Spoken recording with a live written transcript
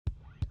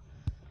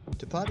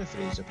To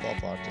paraphrase the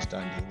pop artist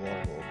Andy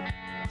Warhol,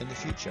 in the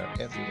future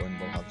everyone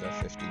will have their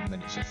 15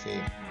 minutes of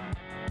fame.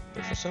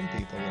 But for some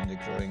people in the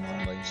growing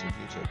online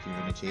Subbuteo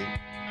community,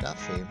 that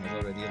fame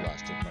has already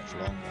lasted much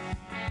longer.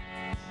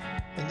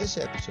 In this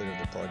episode of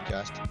the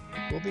podcast,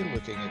 we'll be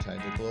looking at how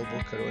the global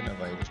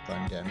coronavirus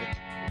pandemic,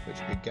 which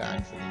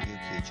began for the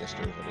UK just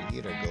over a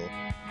year ago,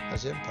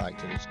 has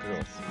impacted its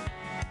growth.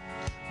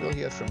 We'll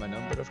hear from a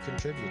number of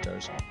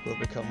contributors who have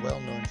become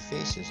well-known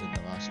faces in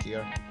the last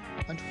year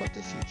and what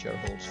the future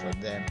holds for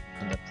them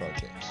and their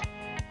projects.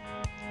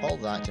 All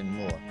that and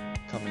more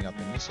coming up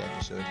in this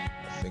episode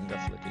of Finger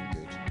Flicking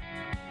Good.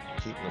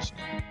 Keep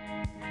listening.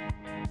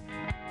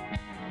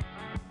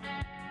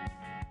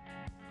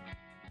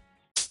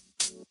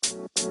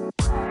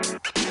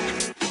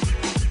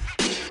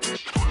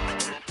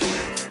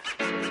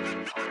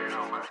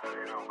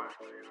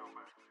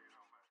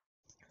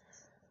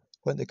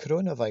 When the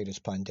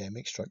coronavirus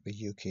pandemic struck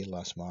the UK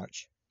last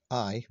March,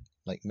 I,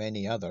 like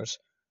many others,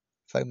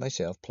 found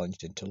myself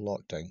plunged into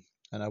lockdown,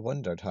 and I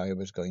wondered how I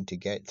was going to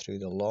get through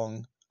the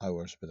long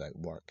hours without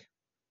work.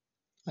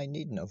 I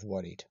needn't have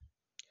worried.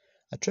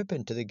 A trip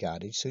into the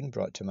garage soon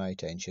brought to my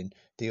attention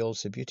the old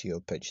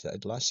Subbuteo pitch that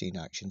had last seen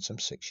action some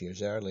 6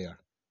 years earlier.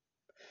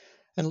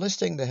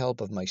 Enlisting the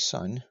help of my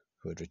son,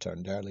 who had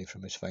returned early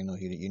from his final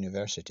year at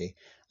university,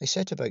 I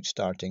set about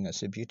starting a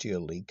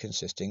Subbuteo league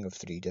consisting of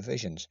 3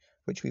 divisions,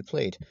 which we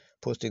played,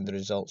 posting the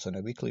results on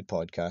a weekly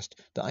podcast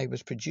that I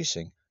was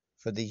producing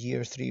for the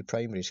Year 3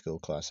 primary school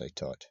class I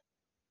taught.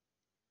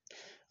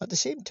 At the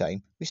same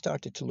time, we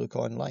started to look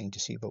online to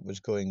see what was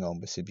going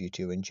on with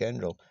Subbuteo in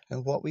general,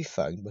 and what we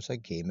found was a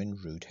game in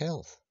rude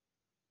health.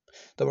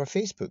 There were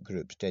Facebook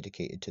groups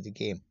dedicated to the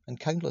game, and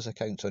countless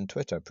accounts on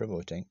Twitter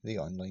promoting the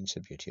online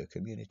Subbuteo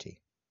community.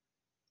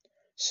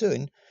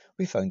 Soon,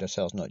 we found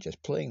ourselves not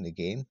just playing the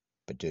game,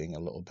 but doing a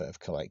little bit of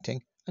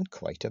collecting and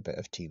quite a bit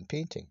of team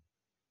painting.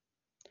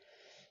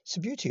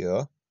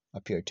 Subbuteo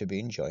appeared to be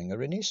enjoying a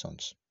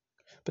renaissance,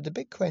 but the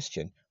big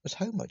question was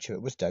how much of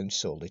it was down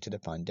solely to the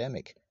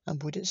pandemic,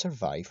 and would it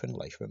survive when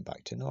life went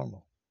back to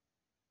normal?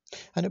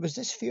 And it was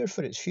this fear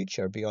for its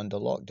future beyond the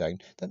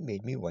lockdown that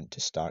made me want to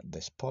start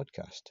this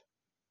podcast.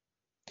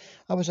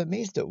 I was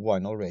amazed that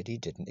one already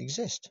didn't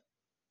exist.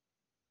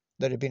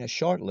 There had been a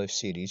short-lived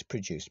series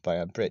produced by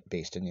a Brit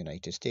based in the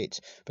United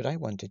States, but I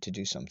wanted to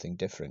do something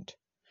different.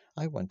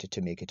 I wanted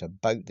to make it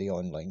about the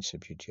online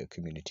Subbuteo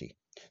community,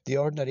 the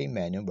ordinary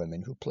men and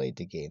women who played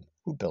the game,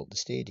 who built the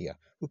stadia,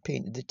 who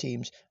painted the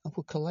teams, and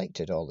who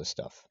collected all the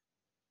stuff.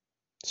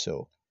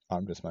 So,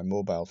 armed with my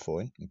mobile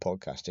phone and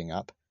podcasting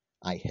app,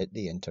 I hit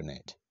the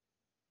internet.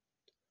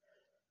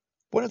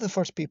 One of the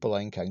first people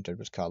I encountered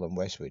was Callum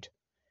Westwood.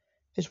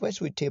 His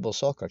Westwood Table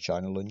Soccer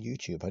channel on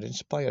YouTube had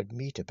inspired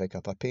me to pick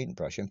up a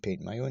paintbrush and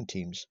paint my own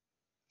teams.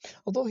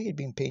 Although he had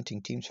been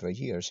painting teams for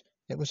years,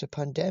 it was a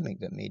pandemic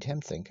that made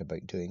him think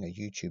about doing a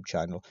YouTube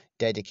channel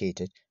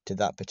dedicated to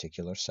that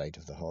particular side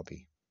of the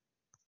hobby.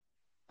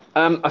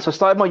 So I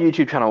started my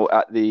YouTube channel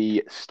at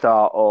the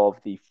start of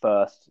the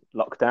first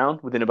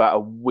lockdown, within about a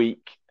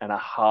week and a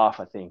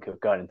half, I think,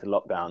 of going into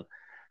lockdown.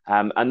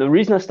 And the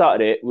reason I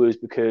started it was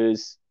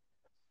because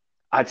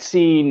I'd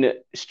seen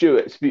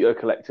Stuart, Subbuteo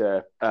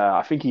Collector,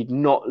 I think he'd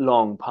not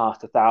long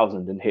passed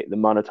 1,000 and hit the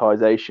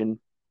monetization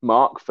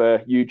mark for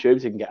YouTube,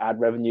 so you can get ad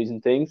revenues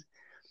and things.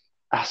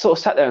 I sort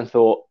of sat there and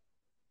thought,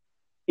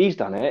 he's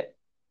done it,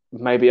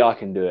 maybe I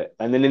can do it.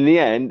 And then in the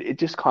end, it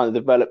just kind of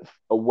developed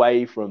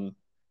away from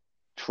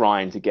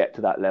trying to get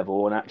to that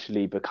level and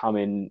actually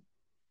becoming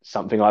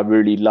something I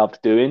really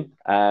loved doing.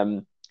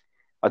 I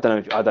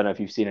don't know if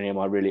you've seen any of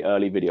my really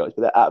early videos,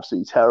 but they're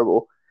absolutely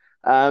terrible.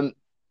 And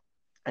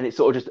it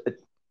sort of just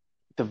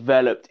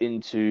developed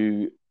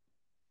into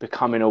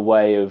becoming a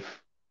way of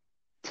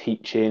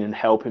teaching and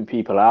helping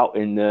people out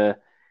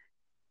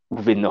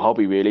within the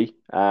hobby, really,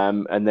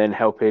 and then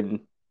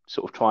helping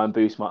sort of try and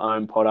boost my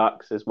own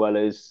products as well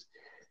as,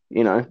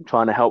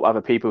 trying to help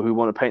other people who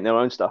want to paint their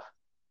own stuff.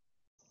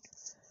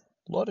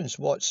 Lawrence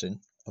Watson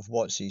of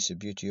Watsy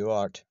Subbuteo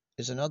Art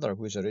is another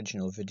whose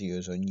original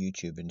videos on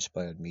YouTube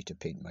inspired me to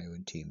paint my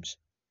own teams.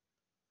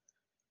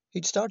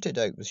 He'd started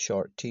out with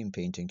short team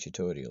painting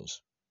tutorials.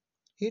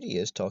 Here he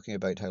is talking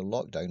about how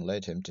lockdown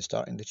led him to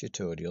starting the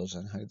tutorials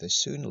and how this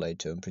soon led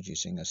to him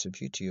producing a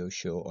Subbuteo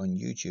show on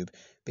YouTube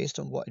based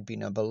on what had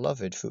been a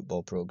beloved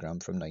football programme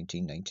from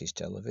 1990s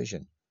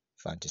television,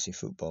 Fantasy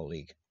Football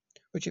League,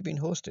 which had been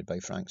hosted by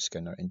Frank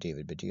Skinner and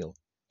David Baddiel.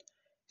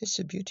 His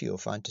Subbuteo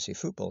Fantasy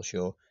Football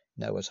show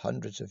now has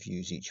hundreds of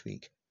views each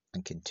week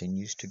and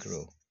continues to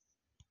grow.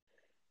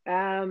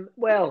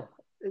 Well,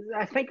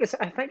 I think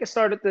I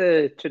started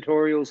the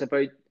tutorials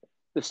about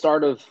the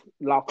start of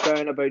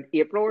lockdown, about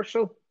April or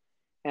so.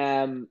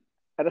 I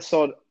just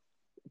thought,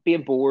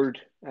 being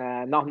bored,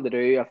 nothing to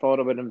do, I thought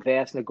I would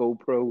invest in a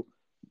GoPro,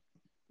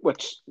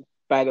 which,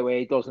 by the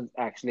way, doesn't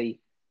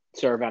actually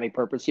serve any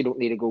purpose. You don't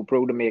need a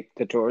GoPro to make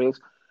tutorials.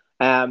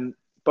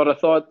 But I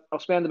thought I'll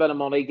spend a bit of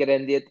money, get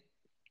into it,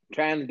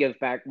 try and give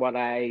back what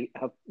I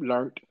have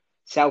learned,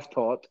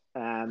 self-taught.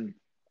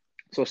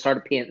 So I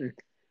started painting.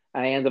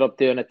 and I ended up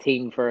doing a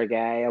team for a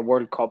guy, a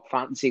World Cup,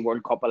 Fantasy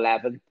World Cup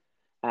 11.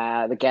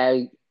 The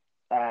guy,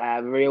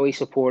 really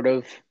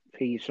supportive.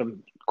 He's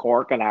from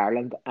Cork in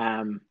Ireland.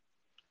 And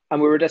we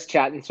were just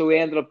chatting. So we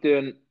ended up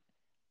doing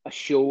a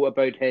show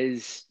about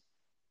his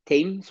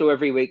team. So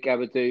every week I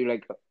would do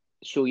like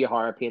show you how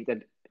I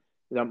painted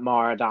the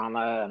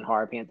Maradona and how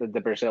I painted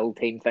the Brazil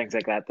team, things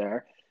like that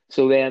there.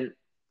 So then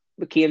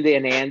we came to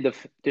an end of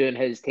doing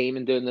his team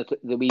and doing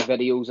the wee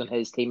videos on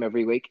his team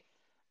every week.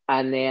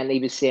 And then he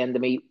was saying to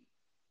me,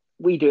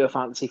 we do a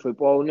fantasy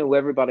football. No,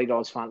 everybody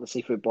does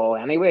fantasy football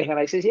anyway. And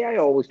I says, yeah, I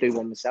always do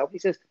one myself. He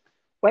says,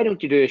 why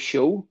don't you do a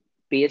show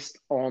based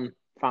on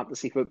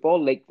fantasy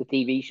football, like the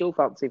TV show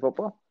Fantasy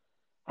Football?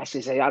 I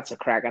says, hey, that's a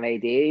cracking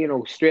idea. You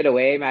know, straight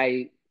away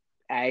my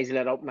eyes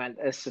lit up, man.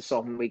 This is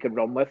something we could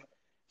run with.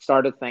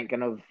 Started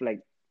thinking of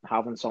like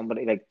having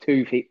somebody, like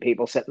two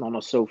people sitting on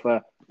a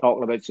sofa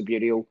talking about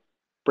Subbuteo,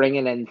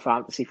 bringing in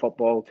fantasy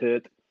football to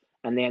it,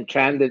 and then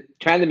trying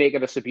to make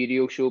it a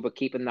Subbuteo show, but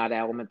keeping that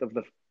element of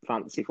the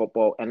fantasy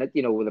football in it,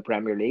 you know, with the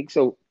Premier League.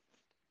 So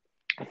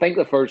I think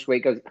the first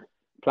week I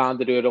planned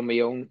to do it on my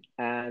own,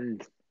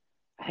 and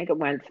I think it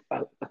went.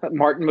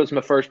 Martin was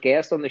my first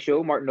guest on the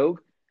show, Martin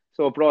Oak.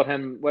 So I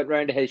went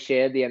round to his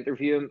shed to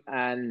interview him,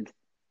 and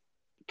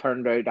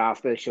turned out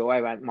after the show,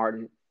 I went,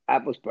 Martin,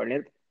 that was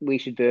brilliant. We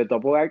should do a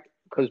double act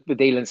because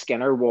Badil and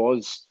Skinner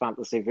was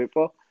fantasy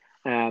football.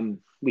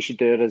 We should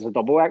do it as a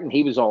double act, and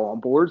he was all on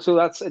board. So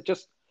it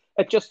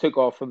just took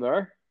off from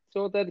there.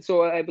 So it did.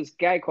 So it was a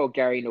guy called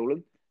Gary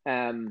Nolan,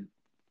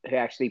 who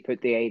actually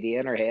put the idea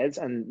in our heads,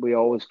 and we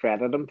always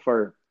credit him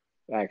for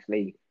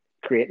actually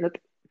creating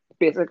it,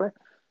 basically.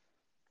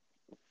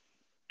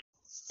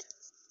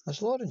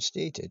 As Lawrence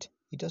stated,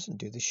 he doesn't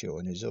do the show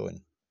on his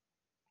own.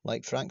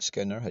 Like Frank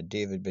Skinner had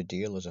David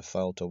Baddiel as a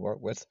fowl to work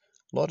with,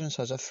 Lawrence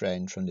has a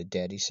friend from the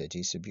Derry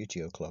City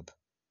Subbuteo Club,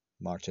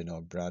 Martin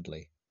Og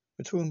Bradley,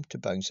 with whom to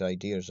bounce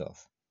ideas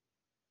off.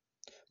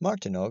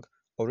 Martin Og,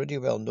 already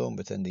well known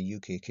within the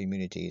UK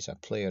community as a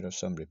player of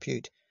some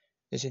repute,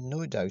 is in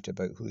no doubt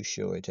about whose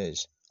show it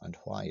is and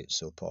why it's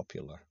so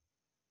popular.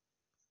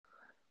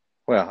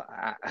 Well,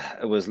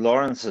 it was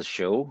Lawrence's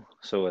show,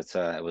 so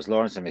it was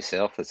Lawrence and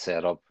myself that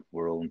set up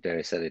our own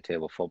Derry City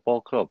Table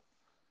Football Club,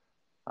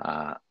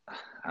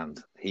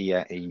 and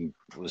he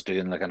was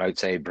doing like an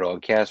outside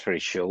broadcast for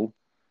his show.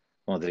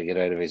 Wanted to get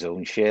out of his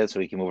own shed, so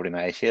he came over to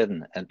my shed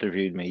and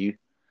interviewed me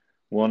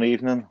one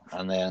evening,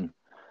 and then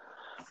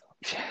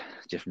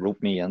just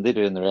roped me into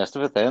doing the rest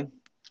of it then.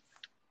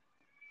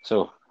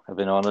 So I've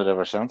been on it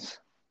ever since,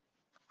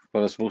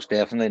 but it's most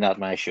definitely not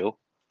my show,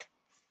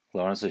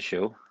 Lawrence's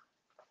show.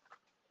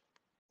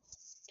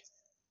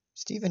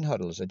 Stephen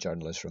Huddle is a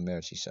journalist from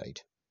Merseyside.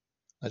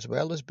 As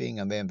well as being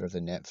a member of the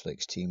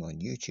Netflix team on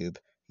YouTube,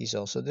 he's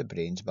also the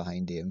brains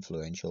behind the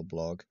influential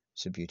blog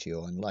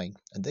Subbuteo Online,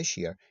 and this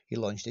year he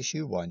launched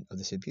issue 1 of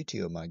the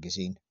Subbuteo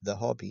magazine, The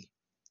Hobby.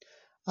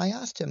 I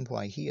asked him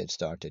why he had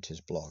started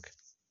his blog.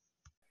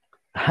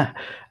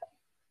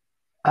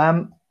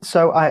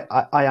 So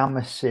I am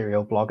a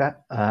serial blogger.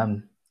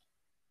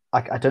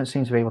 I don't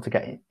seem to be able to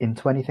get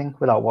into anything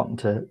without wanting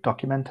to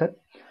document it.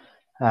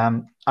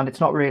 And it's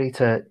not really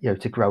to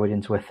grow it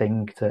into a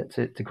thing,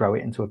 to grow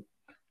it into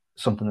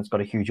something that's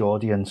got a huge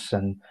audience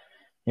and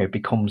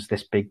becomes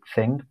this big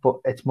thing. But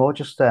it's more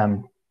just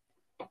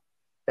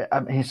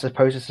I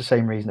suppose it's the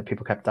same reason that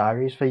people kept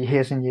diaries for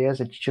years and years.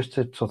 It's just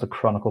to sort of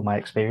chronicle my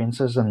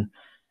experiences and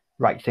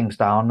write things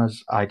down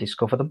as I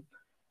discover them.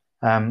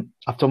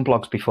 I've done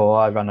blogs before.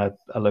 I ran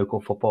a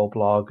local football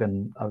blog,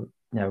 and I've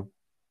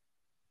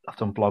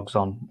done blogs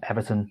on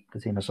Everton, the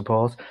team I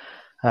support.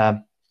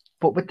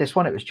 But with this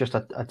one, it was just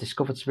I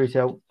discovered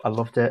Subbuteo. I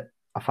loved it.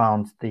 I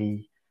found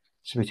the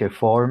Subbuteo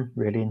forum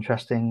really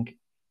interesting.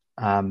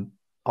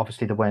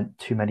 Obviously, there weren't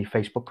too many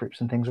Facebook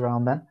groups and things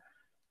around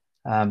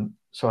then.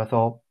 So I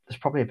thought there's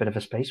probably a bit of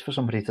a space for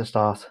somebody to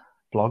start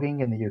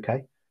blogging in the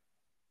UK.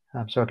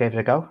 So I gave it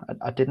a go.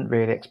 I didn't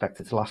really expect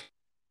it to last,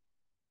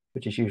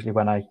 which is usually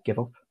when I give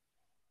up.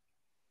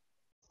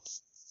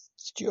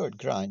 Stuart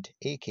Grant,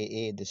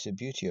 aka the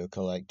Subbuteo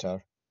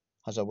Collector,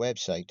 has a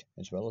website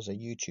as well as a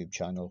YouTube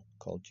channel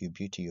called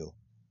Ubuteo.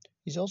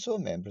 He's also a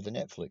member of the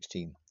Netflix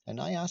team, and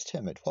I asked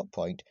him at what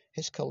point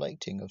his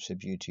collecting of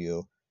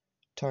Subbuteo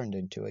turned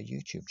into a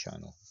YouTube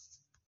channel.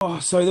 Oh,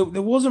 so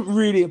there wasn't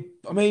really,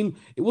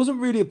 it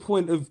wasn't really a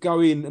point of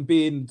going and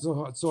being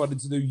decided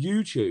to do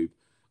YouTube.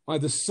 I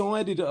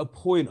decided at a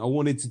point I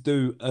wanted to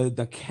do an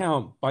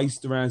account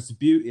based around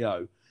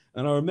Subbuteo.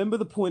 And I remember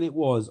the point it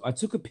was, I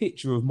took a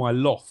picture of my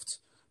loft,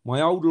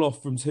 my old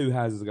loft from 2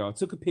 houses ago. I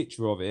took a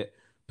picture of it,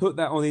 put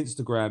that on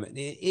Instagram, and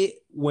it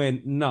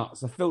went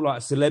nuts. I felt like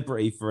a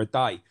celebrity for a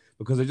day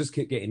because I just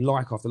kept getting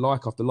like after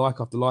like after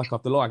like after like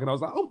after like. And I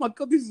was like, oh my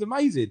God, this is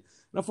amazing.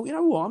 And I thought, you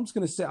know what? I'm just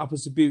going to set up a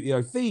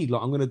Subbuteo feed.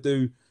 Like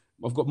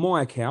I've got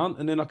my account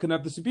and then I can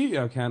have the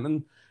Subbuteo account.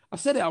 And I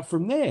set it up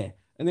from there.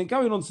 And then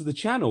going onto the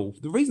channel,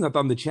 the reason I've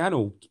done the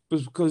channel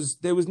was because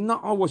I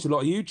watch a lot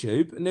of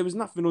YouTube, and there was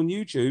nothing on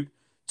YouTube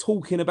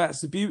talking about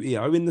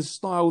Subbuteo in the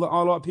style that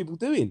I like people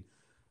doing.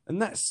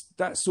 And that's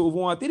sort of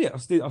why I did it.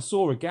 I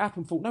saw a gap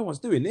and thought, no one's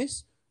doing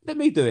this. Let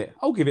me do it.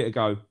 I'll give it a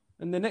go.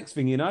 And the next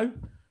thing you know,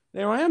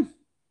 there I am.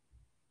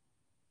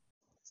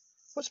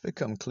 What's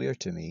become clear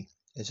to me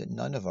is that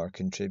none of our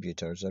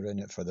contributors are in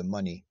it for the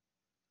money.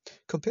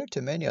 Compared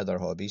to many other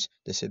hobbies,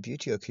 the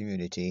Subbuteo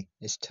community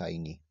is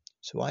tiny,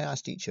 so I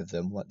asked each of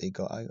them what they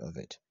got out of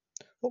it.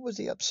 What was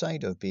the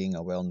upside of being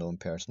a well-known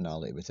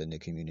personality within the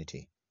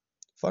community?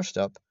 First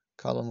up,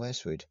 Callum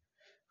Westwood,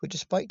 who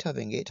despite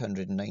having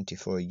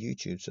 894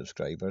 YouTube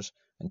subscribers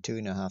and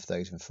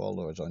 2,500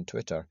 followers on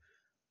Twitter,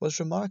 was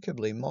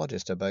remarkably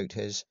modest about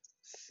his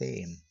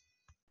fame.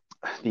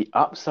 The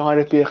upside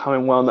of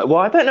becoming well-known. Well,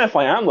 I don't know if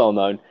I am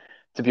well-known,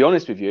 to be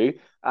honest with you.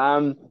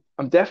 I'm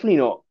definitely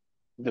not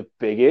the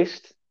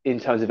biggest in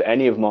terms of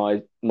any of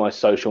my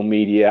social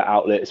media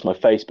outlets, my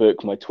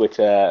Facebook, my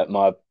Twitter,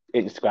 my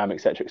Instagram,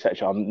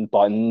 etc. I'm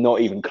by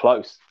not even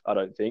close, I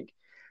don't think.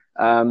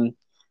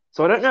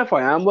 So I don't know if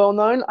I am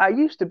well-known. I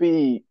used to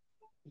be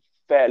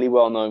fairly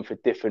well-known for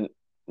different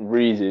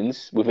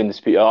reasons within the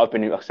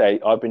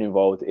Subbuteo. I've been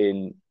involved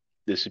in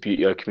the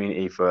Subbuteo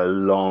community for a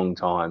long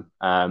time.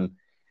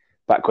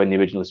 Back when the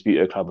original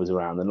Subbuteo club was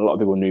around, and a lot of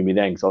people knew me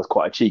then because I was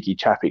quite a cheeky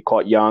chappy,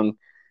 quite young.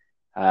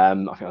 I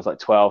think I was like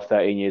 12,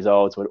 13 years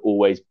old, so I'd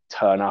always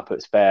turn up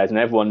at fairs, and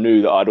everyone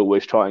knew that I'd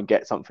always try and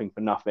get something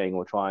for nothing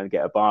or try and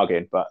get a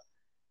bargain. But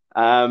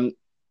I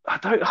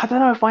don't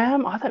know if I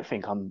am. I don't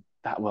think I'm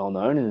that well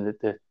known in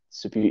the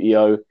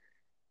Subbuteo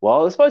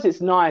world. I suppose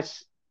it's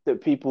nice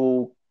that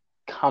people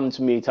come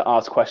to me to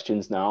ask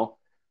questions now,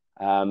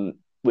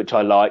 which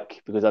I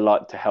like because I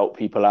like to help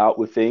people out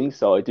with things.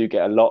 So I do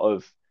get a lot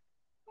of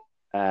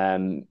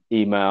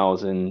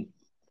emails and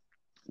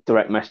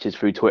direct messages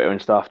through Twitter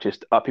and stuff,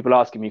 just people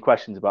asking me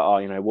questions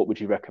about, what would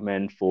you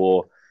recommend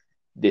for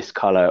this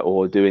colour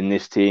or doing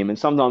this team? And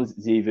sometimes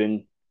it's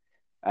even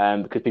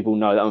because people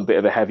know that I'm a bit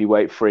of a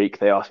heavyweight freak,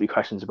 they ask me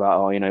questions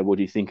about, what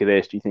do you think of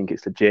this? Do you think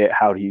it's legit?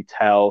 How do you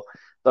tell?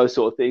 Those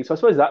sort of things. So I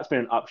suppose that's been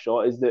an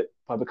upshot, is that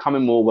by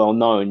becoming more well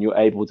known, you're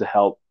able to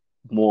help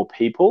more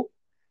people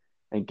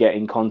and get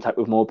in contact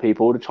with more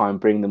people to try and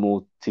bring them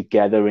all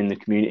together in the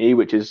community,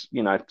 which is,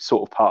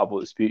 sort of part of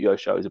what the Subbuteo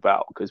show is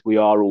about, because we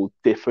are all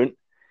different,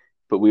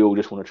 but we all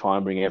just want to try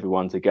and bring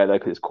everyone together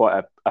because it's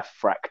quite a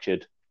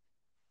fractured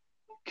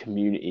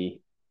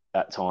community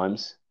at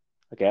times,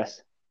 I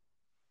guess.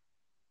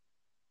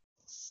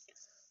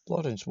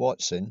 Lawrence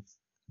Watson,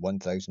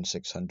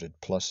 1,600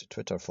 plus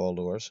Twitter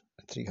followers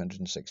and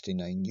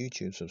 369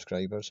 YouTube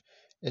subscribers,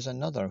 is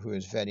another who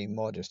is very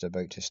modest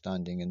about his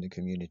standing in the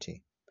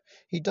community.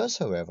 He does,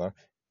 however,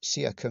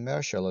 see a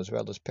commercial as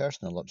well as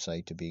personal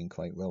upside to being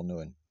quite well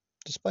known.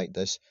 Despite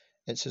this,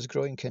 it's his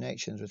growing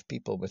connections with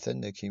people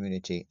within the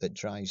community that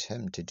drives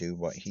him to do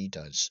what he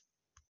does.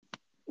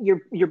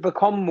 You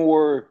become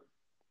more.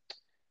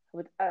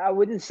 I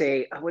wouldn't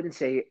say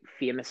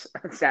famous.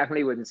 I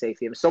definitely wouldn't say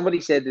famous. Somebody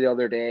said to me the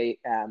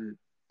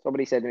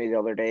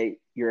other day,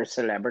 "You're a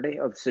celebrity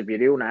of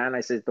Subbuteo now," and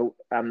I said, "No,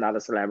 I'm not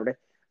a celebrity.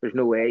 There's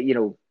no way."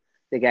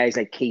 The guys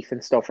like Keith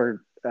and stuff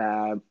are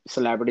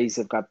celebrities.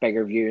 Have got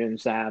bigger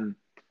viewings.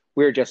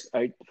 We're just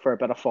out for a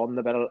bit of fun,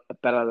 a bit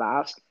of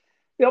laughs.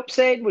 The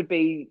upside would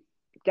be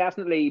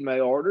definitely my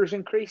orders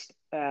increased.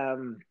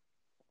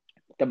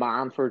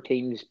 Demand for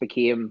teams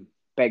became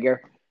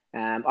bigger.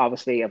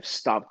 Obviously, I've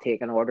stopped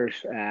taking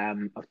orders.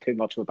 I've too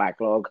much of a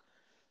backlog.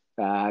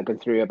 Gone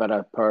through a bit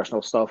of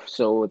personal stuff,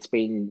 so it's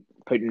been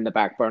put in the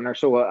back burner.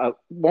 So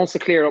once to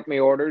clear up my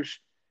orders,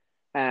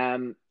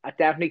 I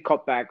definitely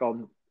cut back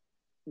on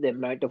the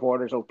amount of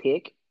orders I'll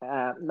take.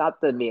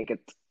 Not to make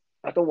it.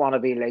 I don't want to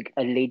be like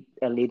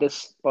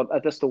elitist, but I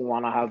just don't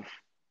want to have.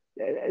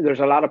 There's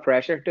a lot of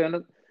pressure doing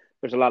it.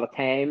 There's a lot of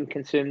time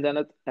consumed in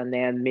it, and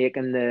then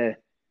making the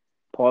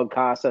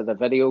podcast or the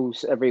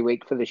videos every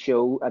week for the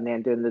show, and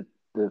then doing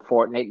the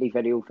fortnightly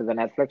video for the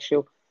Netflix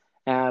show.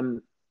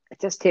 It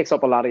just takes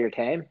up a lot of your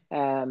time.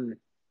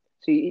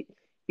 So you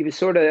was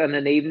sort of in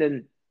an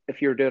evening,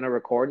 if you're doing a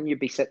recording, you'd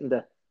be sitting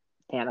to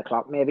 10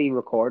 o'clock maybe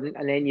recording,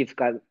 and then you've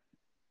got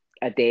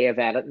a day of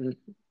editing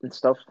and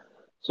stuff.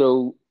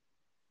 So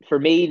for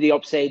me, the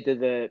upside to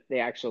the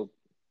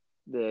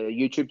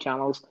YouTube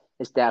channels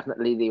is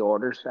definitely the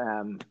orders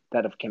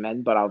that have come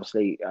in, but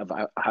obviously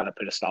I had to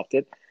put a stop to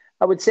it.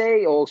 I would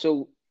say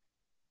also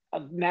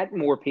I've met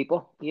more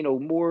people,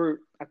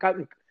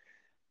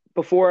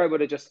 before I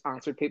would have just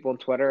answered people on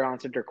Twitter,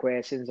 answered their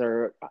questions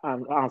or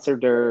answered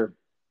their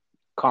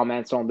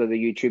comments under the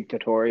YouTube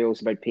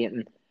tutorials about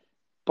painting.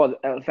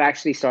 But I've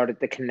actually started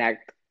to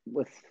connect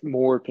with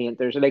more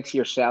painters, like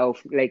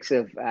yourself, likes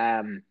of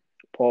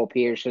Paul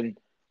Pearson,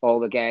 all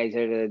the guys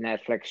out of the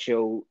Netflix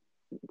show,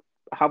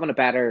 having a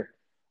better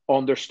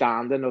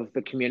understanding of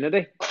the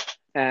community.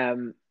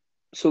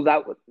 So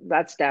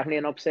that's definitely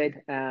an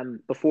upside.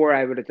 Before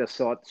I would have just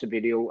thought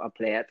Subbuteo, I'll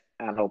play it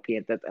and I'll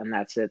paint it and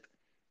that's it.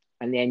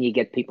 And then you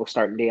get people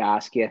starting to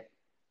ask you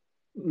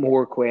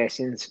more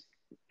questions,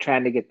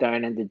 trying to get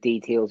down into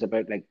details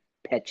about like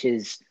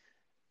pitches,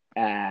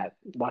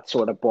 what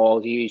sort of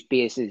balls you use,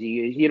 bases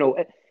you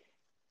use.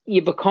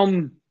 You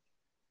become,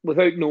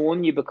 without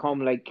knowing, you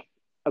become like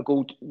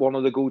one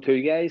of the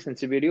go-to guys in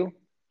Subbuteo,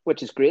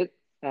 which is great.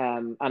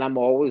 And I'm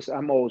always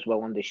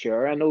willing to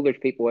share. I know there's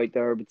people out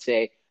there who would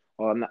say,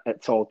 "Oh,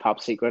 it's all top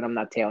secret. I'm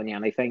not telling you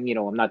anything.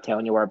 I'm not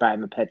telling you where I buy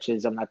my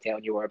pitches. I'm not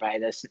telling you where I buy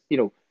this."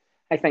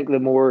 I think the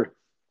more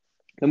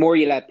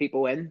you let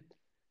people in,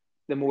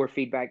 the more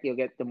feedback you'll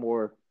get, the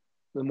more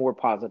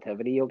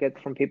positivity you'll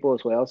get from people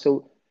as well.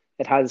 So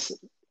it has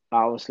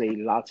obviously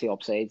lots of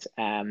upsides.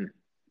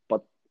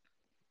 But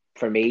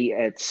for me,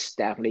 it's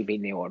definitely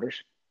been the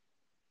orders.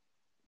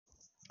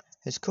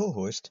 His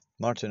co-host,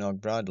 Martin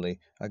Og Bradley,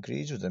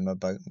 agrees with him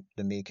about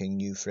the making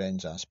new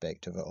friends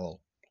aspect of it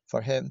all.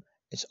 For him,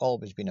 it's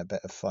always been a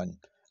bit of fun,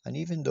 and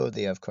even though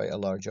they have quite a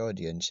large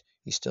audience,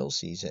 he still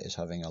sees it as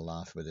having a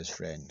laugh with his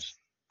friends.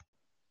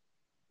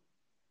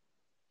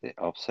 The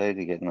upside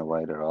of getting a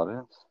wider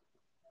audience?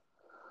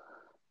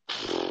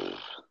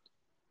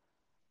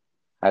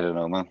 I don't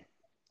know, man.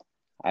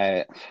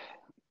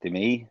 To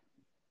me,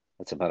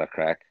 it's a bit of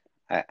crack.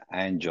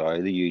 I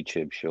enjoy the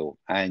YouTube show.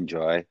 I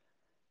enjoy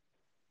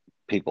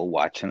people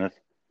watching it.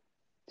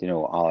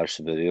 All our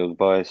Subbuteo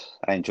boys.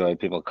 I enjoy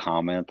people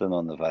commenting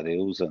on the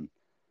videos, and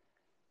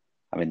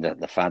I mean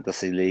the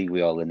fantasy league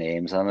with all the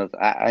names on it.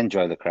 I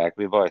enjoy the crack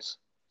with boys.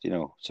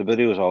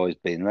 Subbuteo has always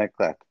been like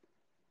that.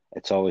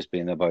 It's always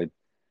been about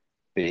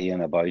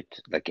being about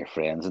like your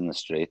friends in the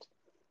street,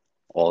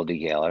 all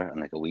together and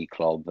like a wee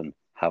club and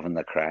having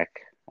the crack.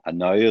 And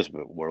now as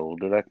we're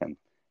older, like, and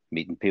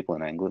meeting people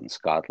in England and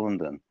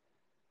Scotland and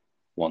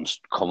one's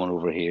coming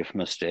over here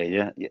from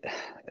Australia,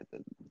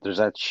 there's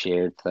that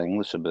shared thing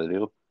with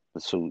Subbuteo,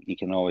 so you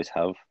can always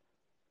have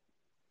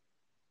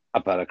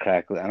a bit of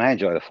crack. And I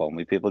enjoy the fun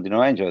with people.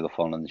 I enjoy the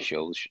fun in the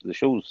shows. The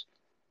show's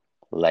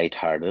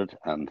light-hearted,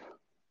 and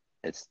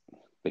it's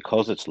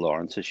because it's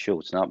Lawrence's show.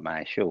 It's not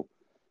my show.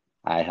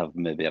 I have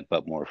maybe a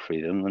bit more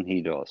freedom than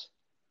he does,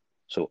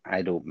 so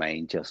I don't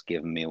mind just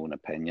giving my own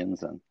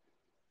opinions, and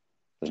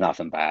there's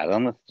nothing bad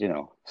on it.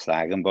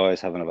 Slagging boys,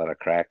 having a bit of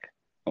crack.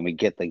 When we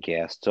get the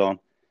guests on,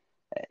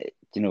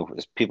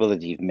 it's people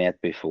that you've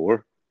met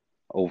before,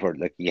 over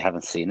like you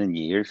haven't seen in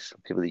years.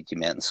 People that you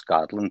met in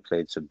Scotland,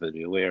 played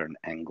Subbuteo or in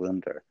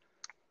England, or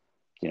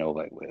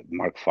like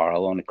Mark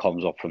Farrell on, it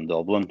comes up from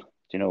Dublin.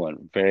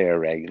 And very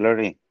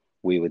irregularly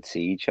we would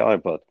see each other,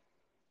 but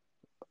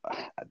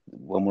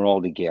when we're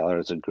all together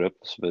as a group,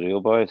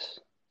 Subbuteo boys,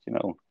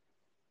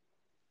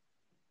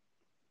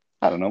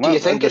 I don't know, man. Do you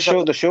think the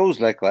show's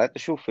like that? The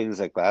show feels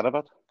like that a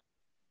bit.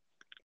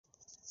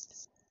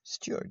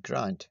 Stuart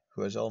Grant,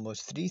 who has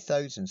almost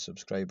 3,000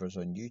 subscribers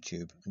on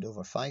YouTube and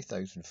over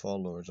 5,000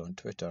 followers on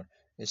Twitter,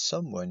 is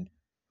someone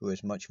who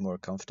is much more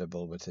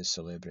comfortable with his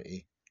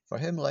celebrity. For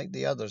him, like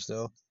the others,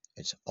 though,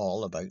 it's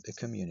all about the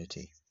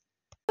community.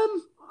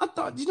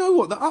 You know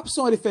what? The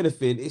upside, if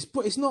anything,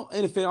 it's not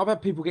anything. I've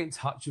had people get in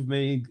touch with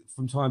me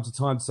from time to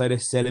time to say they're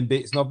selling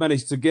bits, and I've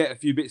managed to get a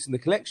few bits in the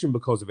collection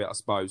because of it, I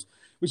suppose,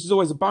 which is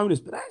always a bonus.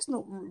 But that's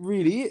not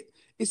really it.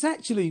 It's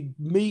actually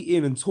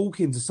meeting and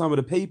talking to some of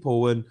the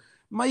people and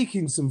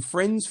making some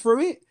friends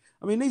through it.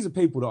 I mean, these are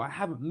people that I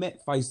haven't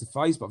met face to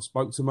face, but I've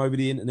spoke to them over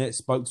the internet,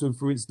 spoke to them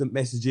through instant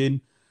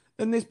messaging.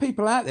 And there's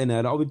people out there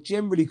now that I would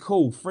generally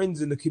call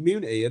friends in the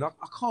community. And I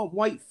can't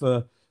wait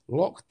for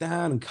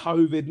lockdown and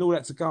COVID and all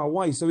that to go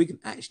away so we can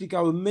actually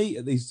go and meet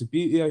at these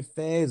Subbuteo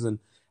fairs and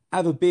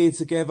have a beer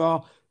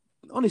together.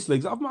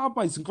 Honestly, I've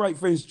made some great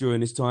friends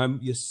during this time.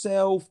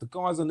 Yourself, the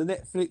guys on the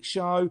Netflix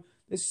show.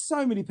 There's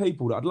so many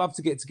people that I'd love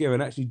to get together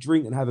and actually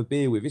drink and have a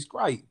beer with. It's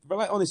great. But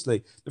like,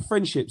 honestly, the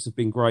friendships have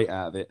been great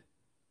out of it.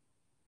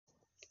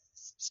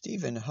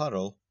 Stephen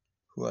Hurrell,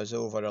 who has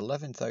over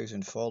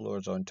 11,000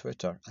 followers on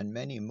Twitter and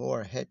many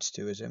more hits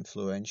to his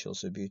influential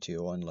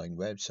Subbuteo online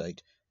website,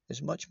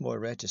 is much more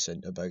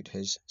reticent about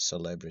his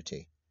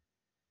celebrity.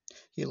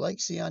 He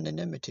likes the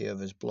anonymity of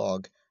his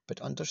blog, but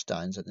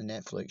understands that the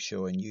Netflix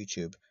show on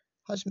YouTube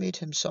has made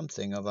him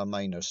something of a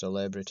minor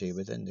celebrity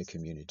within the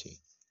community.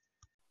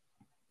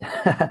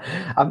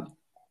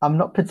 I'm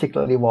not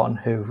particularly one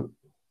who,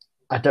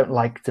 I don't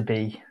like to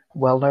be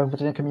well known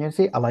within a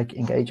community. I like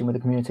engaging with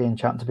the community and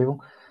chatting to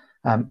people.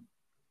 I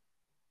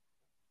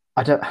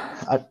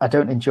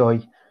don't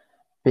enjoy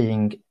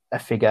being a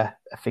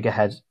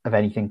figurehead of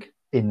anything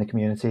in the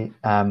community.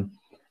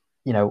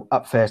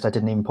 At first I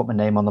didn't even put my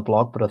name on the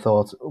blog, but I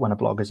thought when a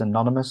blog is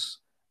anonymous,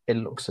 it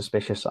looks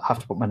suspicious. I have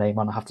to put my name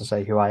on. I have to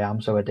say who I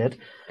am. So I did.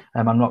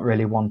 I'm not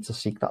really one to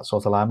seek that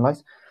sort of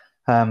limelight.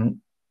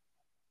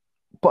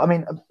 But I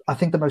mean, I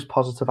think the most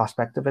positive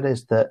aspect of it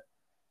is that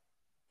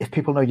if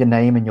people know your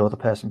name and you're the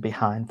person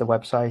behind the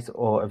website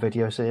or a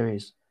video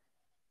series,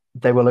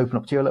 they will open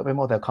up to you a little bit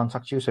more. They'll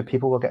contact you. So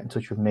people will get in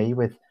touch with me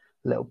with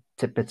little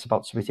tidbits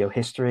about Subbuteo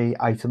history,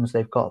 items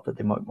they've got that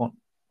they might want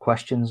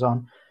questions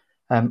on.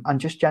 And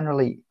just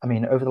generally, I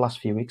mean, over the last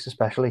few weeks,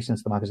 especially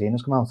since the magazine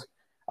has come out,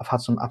 I've had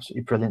some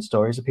absolutely brilliant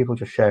stories of people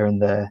just sharing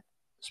their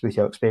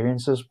Subbuteo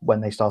experiences when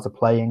they started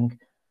playing.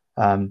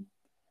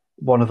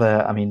 One of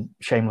the, I mean,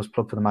 shameless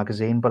plug for the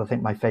magazine, but I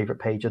think my favourite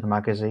page of the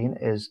magazine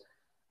is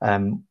a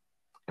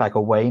guy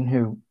called Wayne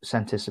who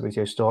sent his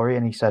Subbuteo story,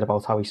 and he said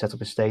about how he set up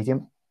his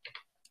stadium.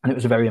 And it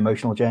was a very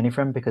emotional journey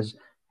for him because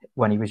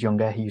when he was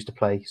younger, he used to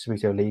play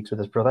Subbuteo leagues with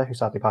his brother, who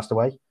sadly passed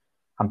away.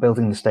 And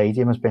building the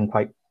stadium has been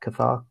quite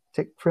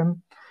cathartic for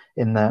him,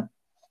 in that,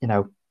 you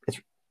know,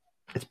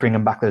 it's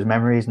bringing back those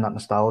memories and that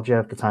nostalgia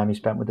of the time he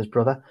spent with his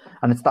brother.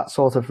 And it's that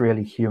sort of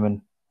really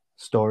human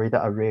story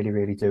that I really,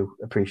 really do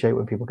appreciate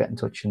when people get in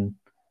touch and,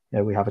 you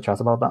know, we have a chat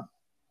about that.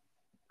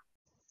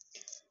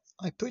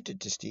 I put it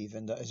to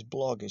Stephen that his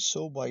blog is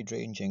so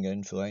wide-ranging and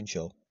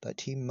influential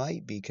that he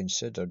might be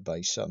considered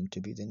by some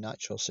to be the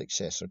natural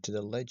successor to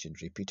the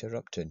legendary Peter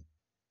Upton.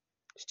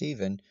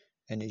 Stephen,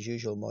 in his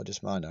usual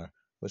modest manner,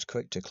 was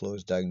quick to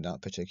close down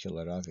that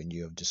particular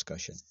avenue of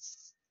discussion.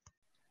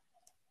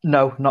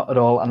 No, not at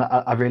all. And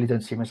I really don't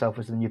see myself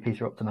as the new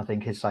Peter Upton. I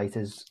think his site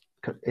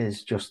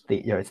is just the,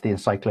 you know, it's the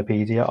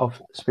encyclopedia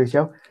of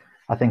Subbuteo.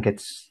 I think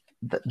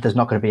there's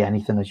not going to be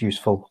anything as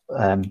useful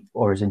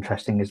or as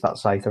interesting as that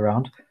site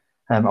around.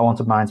 I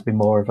wanted mine to be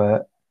more of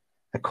a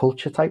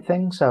culture type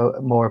thing, so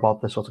more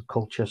about the sort of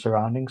culture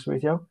surrounding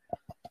Subbuteo.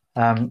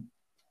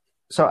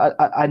 So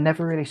I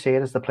never really see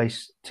it as the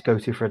place to go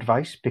to for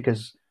advice,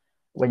 because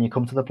when you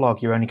come to the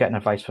blog, you're only getting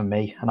advice from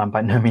me, and I'm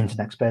by no means an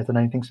expert in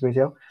anything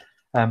Subbuteo.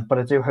 But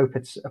I do hope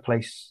it's a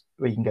place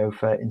where you can go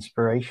for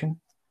inspiration,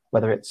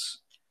 whether it's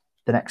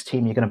the next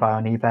team you're going to buy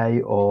on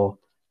eBay, or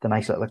the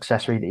nice little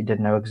accessory that you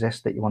didn't know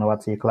exists that you want to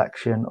add to your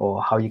collection,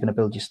 or how you're going to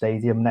build your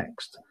stadium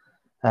next.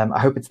 I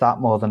hope it's that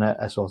more than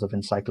a sort of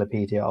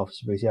encyclopedia of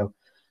Subbuteo.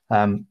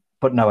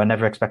 But no, I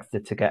never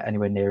expected it to get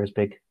anywhere near as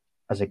big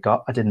as it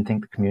got. I didn't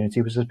think the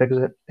community was as big as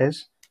it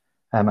is.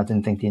 I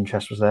didn't think the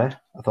interest was there.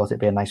 I thought it'd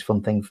be a nice,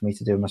 fun thing for me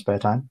to do in my spare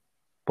time.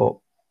 But,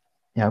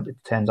 you know, it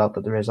turns out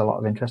that there is a lot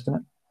of interest in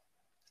it.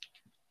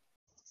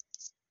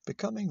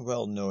 Becoming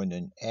well known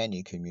in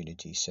any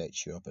community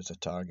sets you up as a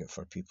target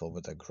for people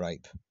with a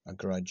gripe, a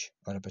grudge,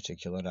 or a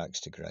particular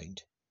axe to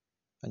grind.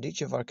 And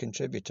each of our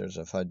contributors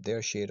have had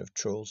their share of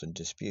trolls and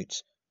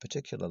disputes,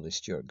 particularly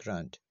Stuart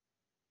Grant.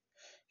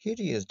 Here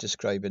he is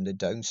describing the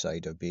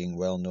downside of being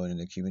well known in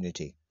the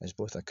community as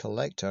both a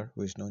collector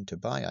who is known to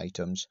buy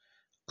items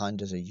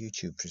and as a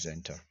YouTube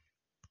presenter.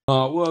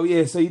 Oh, well,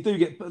 yeah, so you do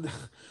get...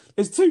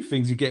 There's two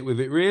things you get with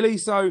it, really.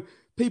 So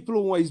people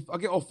always... I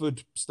get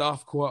offered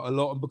stuff quite a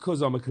lot, and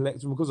because I'm a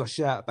collector and because I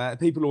shout about it,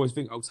 people always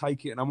think I'll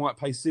take it and I might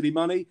pay silly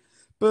money.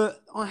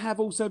 But I have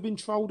also been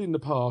trolled in the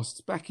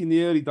past. Back in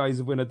the early days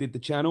of when I did the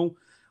channel,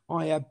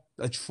 I had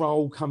a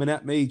troll coming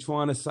at me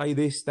trying to say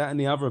this, that, and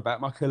the other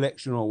about my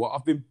collection or what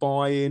I've been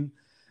buying.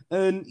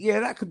 And yeah,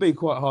 that could be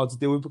quite hard to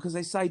deal with, because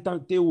they say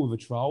don't deal with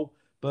a troll,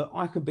 but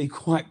I can be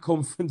quite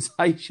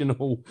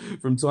confrontational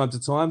from time to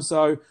time.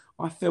 So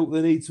I felt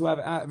the need to have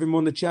it out of him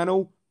on the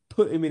channel,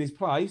 put him in his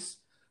place.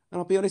 And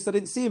I'll be honest, I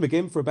didn't see him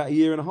again for about a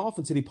year and a half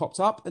until he popped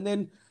up. And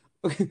then,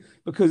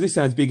 because this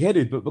sounds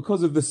big-headed, but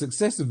because of the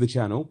success of the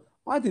channel,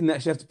 I didn't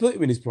actually have to put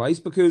him in his place,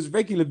 because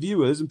regular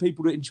viewers and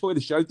people that enjoy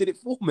the show did it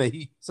for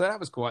me. So that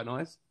was quite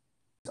nice.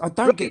 I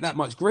don't get that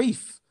much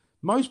grief.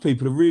 Most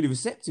people are really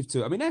receptive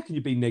to it. I mean, how can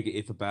you be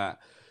negative about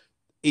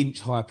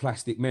inch-high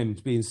plastic men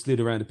being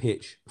slid around a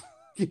pitch?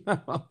 You know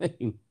what I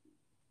mean?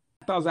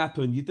 It does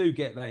happen. You do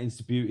get that in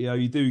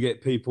Subbuteo. You do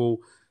get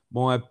people,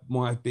 my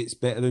bit's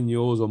better than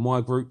yours, or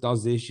my group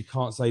does this. You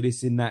can't say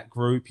this in that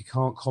group. You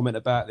can't comment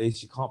about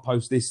this. You can't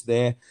post this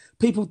there.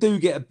 People do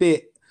get a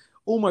bit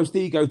almost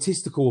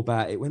egotistical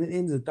about it, when at the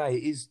end of the day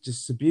it is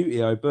just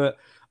Subbuteo. But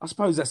I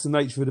suppose that's the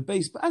nature of the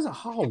beast. But as a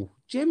whole,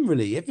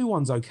 generally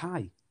everyone's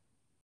okay.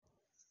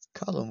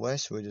 Callum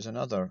Westwood is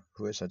another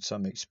who has had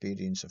some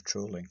experience of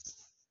trolling.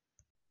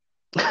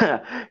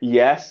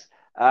 Yes.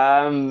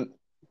 The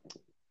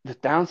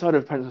downside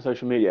of depends on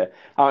social media.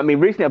 I mean,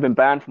 recently I've been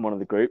banned from one of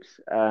the groups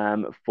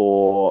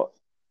for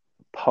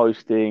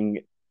posting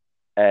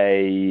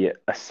a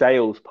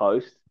sales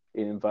post,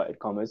 in inverted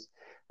commas,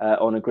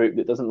 on a group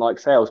that doesn't like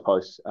sales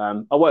posts.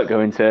 I won't go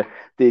into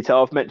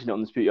detail. I've mentioned it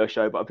on the Subbuteo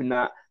show, but I've been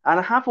that. And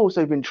I have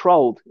also been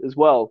trolled as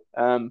well,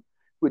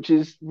 which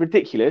is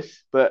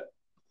ridiculous. But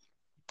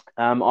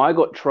I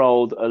got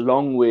trolled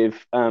along with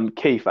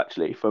Keith,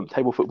 actually, from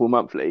Table Football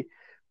Monthly,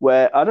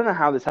 where I don't know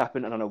how this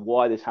happened. I don't know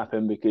why this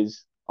happened,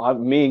 because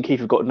me and Keith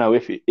have got no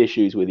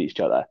issues with each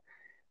other.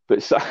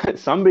 But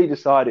somebody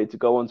decided to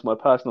go onto my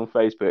personal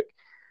Facebook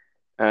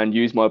and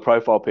use my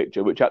profile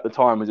picture, which at the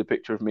time was a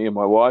picture of me and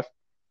my wife.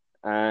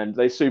 And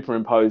they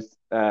superimposed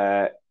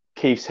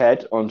Keith's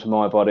head onto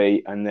my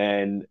body, and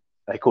then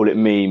they call it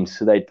memes.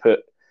 So they'd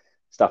put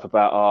stuff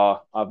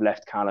about, I've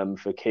left Callum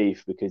for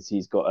Keith because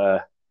he's got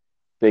a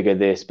bigger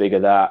this, bigger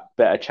that,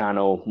 better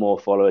channel, more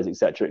followers,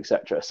 etc.,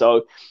 etc.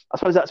 So I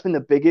suppose that's been the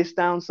biggest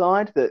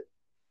downside, that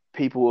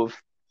people have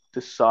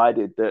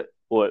decided that,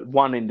 or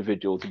one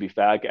individual, to be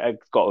fair,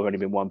 it's got to have only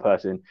been one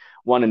person,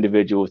 one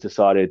individual has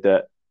decided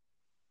that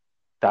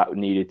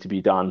needed to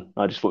be done.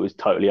 I just thought it was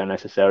totally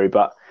unnecessary,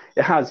 but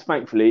it has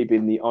thankfully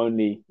been the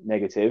only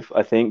negative,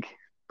 I think,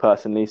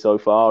 personally, so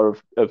far,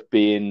 of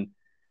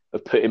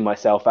putting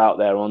myself out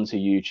there onto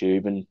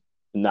YouTube and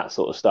that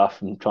sort of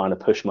stuff, and trying to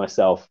push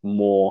myself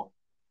more.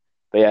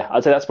 But yeah,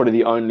 I'd say that's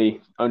probably the only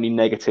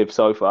negative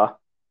so far.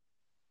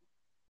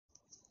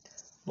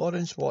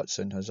 Lawrence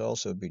Watson has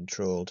also been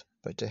trolled,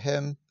 but to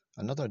him,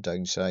 Another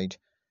downside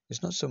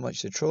is not so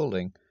much the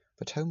trolling,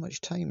 but how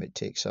much time it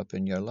takes up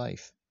in your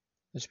life.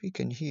 As we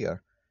can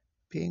hear,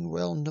 being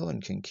well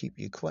known can keep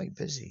you quite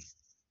busy.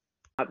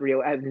 Not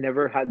real.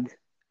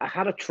 I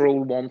had a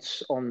troll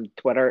once on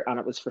Twitter, and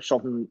it was for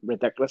something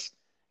ridiculous,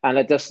 and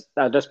I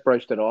just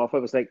brushed it off. It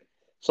was like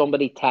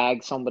somebody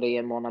tagged somebody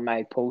in one of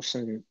my posts,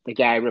 and the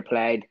guy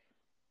replied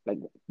like,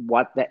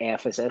 "What the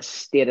f is this?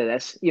 State of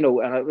this?" And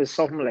it was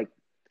something like,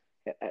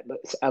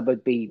 I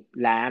would be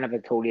lying if I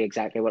told you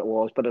exactly what it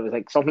was, but it was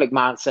like something like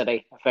Man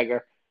City, a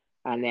figure,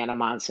 and then a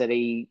Man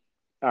City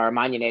or a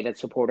Man United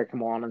supporter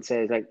come on and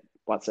says like,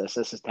 "What's this?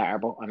 This is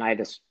terrible." And I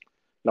just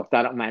looked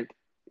at it and went,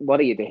 "What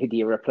do you do? Do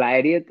you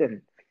reply to it?"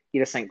 And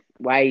you just think,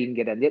 why even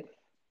get into it?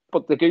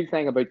 But the good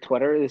thing about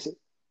Twitter is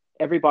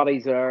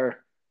everybody's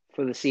there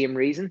for the same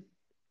reason.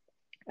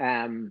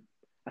 I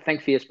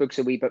think Facebook's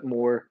a wee bit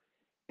more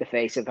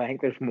divisive. I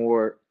think there's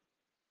more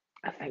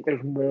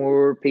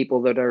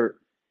people that are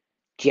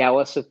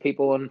jealous of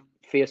people on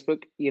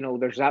Facebook.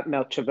 There's that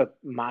much of a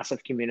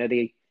massive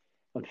community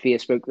on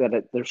Facebook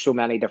that there's so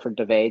many different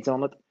divides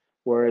on it.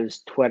 Whereas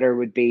Twitter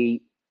would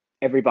be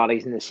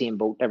everybody's in the same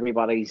boat.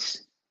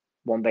 Everybody's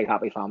one big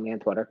happy family on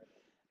Twitter.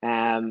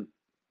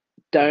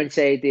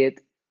 Downside to it,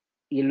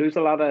 you lose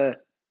a lot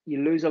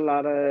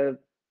of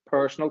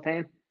personal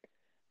time.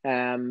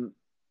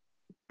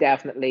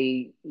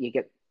 Definitely you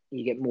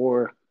get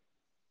more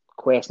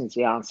questions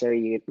to answer.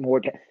 You get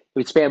more. You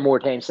would spend more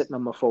time sitting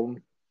on my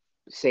phone,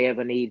 say of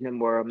an evening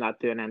where I'm not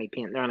doing any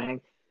painting or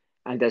anything,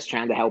 and just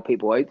trying to help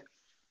people out.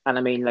 And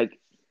I mean, like,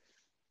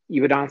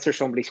 you would answer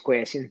somebody's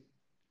question,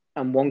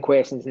 and one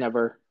question's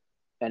never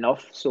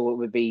enough. So it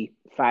would be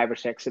 5 or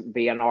 6. It would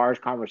be an hour's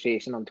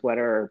conversation on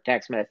Twitter or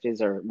text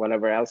messages or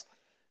whatever else.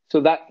 So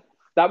that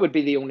would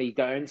be the only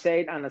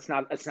downside, and it's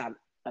not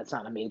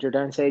a major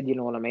downside. You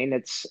know what I mean?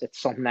 It's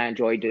something I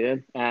enjoy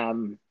doing.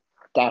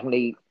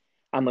 Definitely.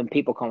 And when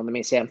people come to me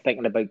and say, "I'm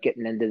thinking about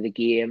getting into the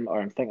game," or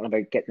 "I'm thinking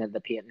about getting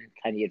into painting,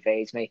 can you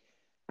advise me?"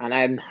 And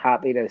I'm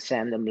happy to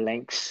send them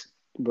links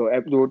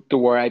to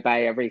where I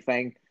buy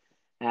everything.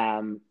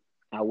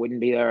 I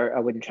wouldn't be there. I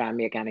wouldn't try and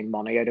make any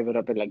money out of it.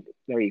 I'd be like,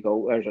 "There you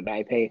go. There's what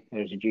I pay.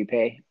 There's what you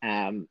pay."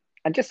 And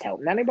just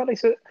helping anybody.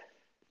 So,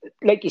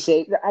 like you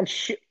say,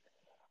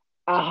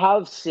 I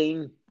have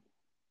seen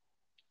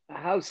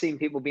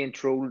people being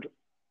trolled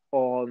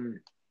on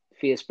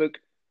Facebook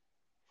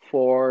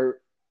for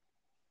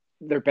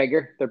they're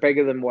bigger. They're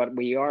bigger than what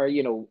we are.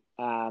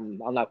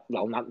 I'll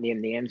not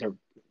name names or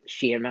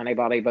shame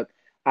anybody, but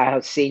I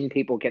have seen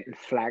people getting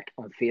flack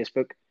on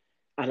Facebook,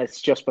 and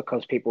it's just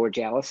because people are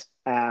jealous.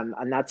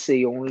 And that's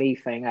the only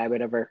thing I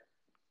would ever.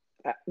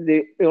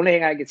 The only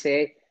thing I could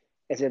say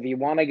is, if you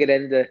want to get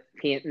into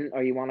painting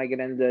or you want to get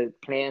into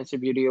playing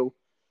Subbuteo,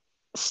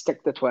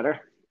 stick to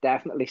Twitter.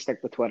 Definitely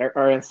stick to Twitter.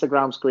 Or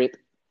Instagram's great.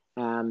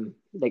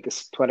 Like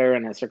Twitter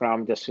and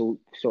Instagram just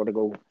sort of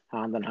go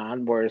hand in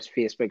hand, whereas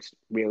Facebook's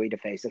really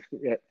divisive.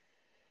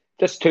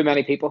 Just too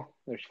many people.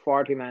 There's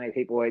far too many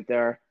people out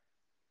there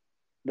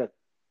that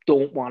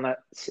don't want to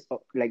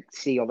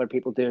see other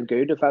people doing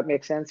good, if that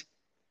makes sense.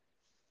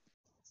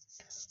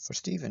 For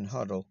Stephen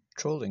Hurrell,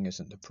 trolling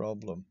isn't the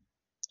problem.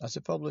 As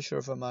a publisher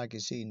of a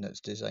magazine that's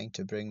designed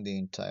to bring the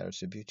entire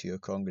Subbuteo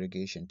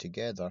congregation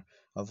together,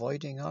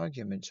 avoiding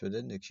arguments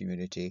within the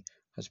community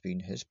has been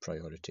his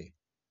priority.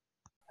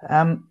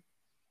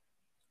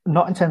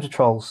 Not in terms of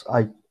trolls.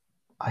 I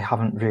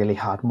haven't really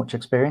had much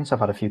experience. I've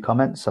had a few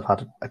comments. I've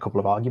had a couple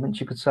of arguments,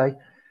 you could say.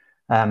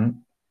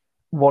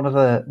 One of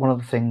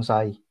the things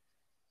I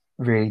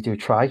really do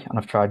try, and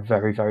I've tried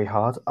very, very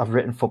hard. I've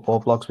written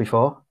football blogs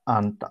before,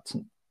 and that's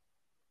an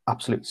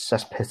absolute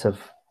cesspit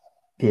of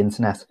the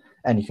internet.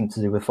 Anything to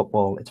do with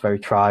football, it's very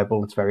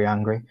tribal, it's very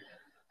angry.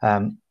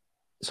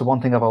 So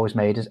one thing I've always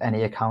made is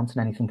any account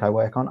and anything I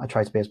work on, I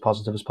try to be as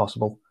positive as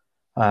possible.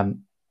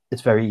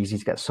 It's very easy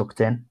to get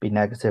sucked in, be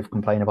negative,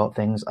 complain about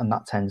things, and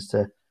that tends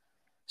to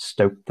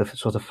stoke the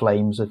sort of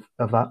flames of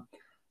that.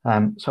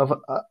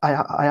 So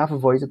I have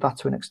avoided that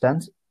to an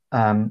extent.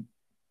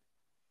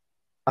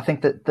 I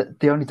think that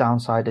the only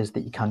downside is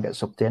that you can get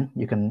sucked in.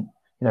 You can,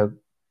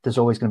 there's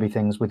always going to be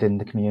things within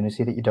the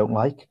community that you don't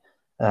like.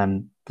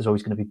 There's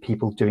always going to be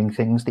people doing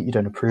things that you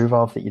don't approve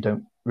of, that you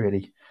don't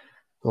really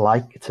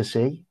like to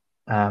see.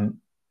 And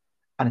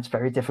it's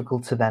very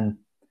difficult to then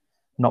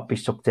not be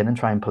sucked in and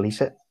try and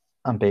police it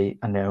and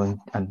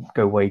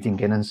go wading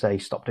in and say,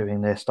 "Stop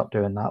doing this, stop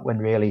doing that," when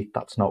really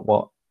that's not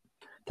what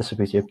the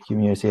Subbuteo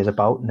community is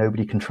about.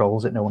 Nobody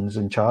controls it. No one is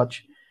in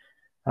charge.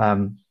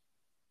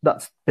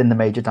 That's been the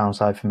major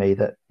downside for me,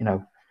 that,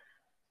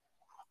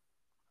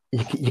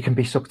 you can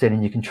be sucked in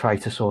and you can try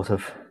to sort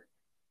of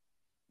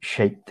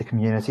shape the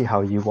community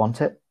how you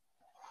want it,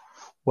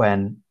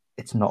 when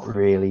it's not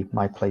really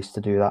my place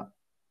to do that.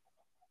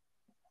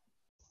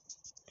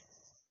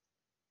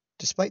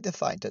 Despite the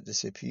fact that the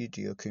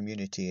Subbuteo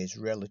community is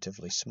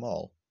relatively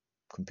small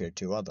compared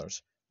to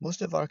others,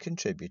 most of our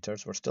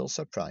contributors were still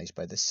surprised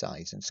by the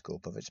size and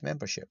scope of its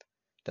membership,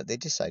 that they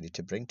decided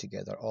to bring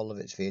together all of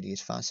its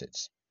various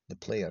facets: the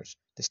players,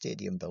 the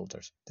stadium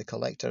builders, the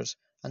collectors,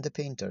 and the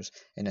painters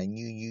in a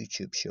new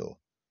YouTube show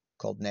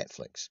called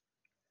Netflix.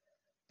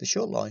 The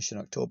show launched in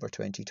October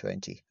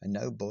 2020 and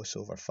now boasts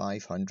over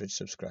 500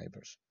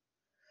 subscribers.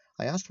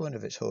 I asked one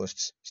of its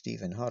hosts,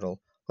 Stephen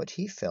Hurrell, what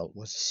he felt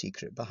was the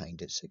secret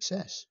behind its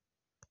success.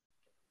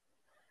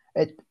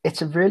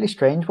 It's a really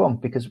strange one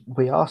because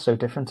we are so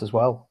different as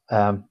well.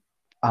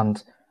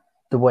 And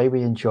the way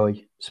we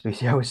enjoy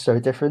Subbuteo is so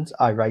different.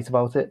 I write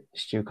about it,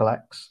 Stu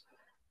collects,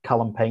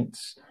 Callum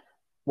paints.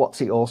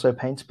 Watsy also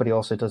paints, but he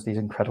also does these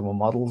incredible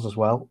models as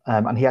well.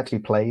 And he actually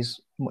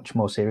plays much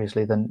more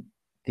seriously than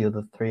the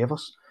other three of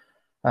us.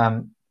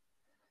 In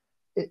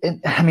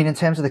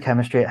terms of the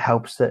chemistry, it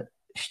helps that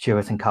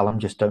Stuart and Callum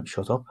just don't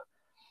shut up.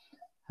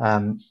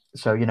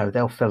 So,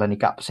 they'll fill any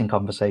gaps in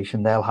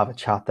conversation. They'll have a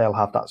chat. They'll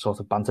have that sort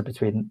of banter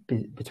between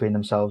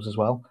themselves as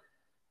well.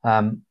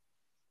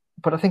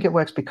 But I think it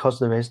works because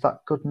there is that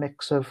good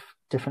mix of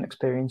different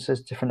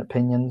experiences, different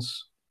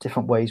opinions,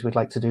 different ways we'd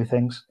like to do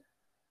things.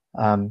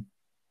 And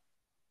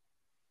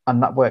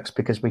that works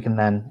because we can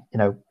then,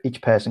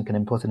 each person can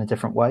input in a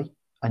different way,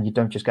 and you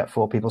don't just get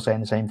four people saying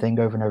the same thing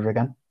over and over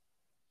again.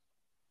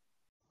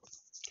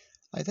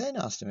 I then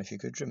asked him if he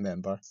could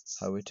remember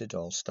how it had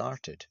all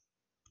started.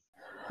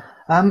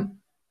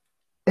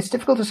 It's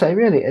difficult to say,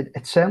 really.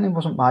 It certainly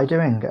wasn't my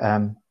doing.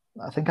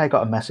 I think I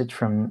got a message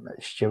from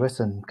Stuart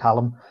and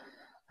Callum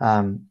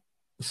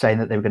saying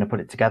that they were going to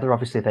put it together.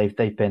 Obviously,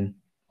 they've been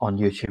on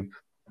YouTube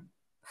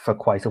for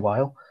quite a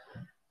while.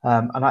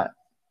 And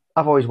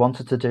I've always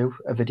wanted to do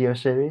a video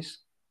series.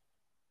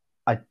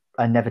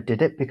 I never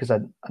did it because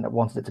I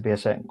wanted it to be a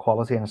certain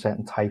quality and a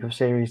certain type of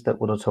series that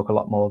would have took a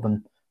lot more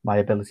than my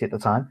ability at the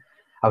time.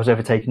 I was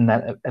overtaken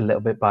a little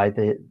bit by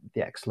the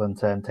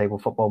excellent Table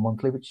Football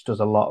Monthly, which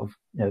does a lot of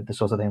the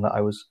sort of thing that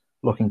I was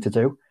looking to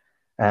do.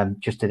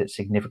 Just did it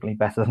significantly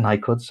better than I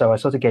could, so I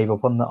sort of gave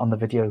up on the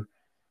video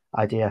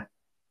idea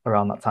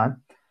around that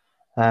time.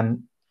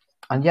 And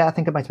yeah, I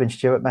think it might have been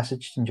Stuart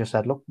messaged and just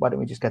said, "Look, why don't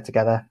we just get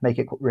together, make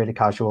it really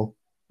casual,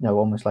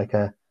 almost like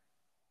a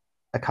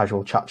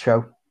casual chat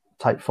show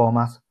type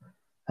format,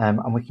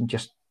 and we can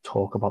just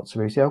talk about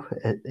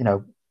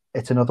Subbuteo."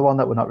 It's another one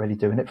that we're not really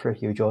doing it for a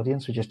huge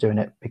audience. We're just doing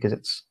it because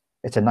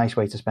it's a nice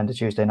way to spend a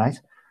Tuesday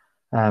night.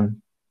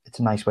 It's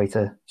a nice way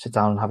to sit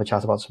down and have a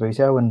chat about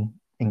Subbuteo and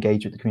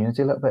engage with the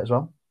community a little bit as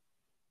well.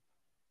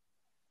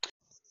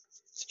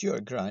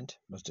 Stuart Grant,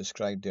 was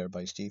described there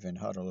by Stephen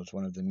Hurrell as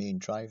one of the main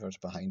drivers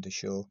behind the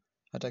show,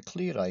 had a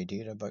clear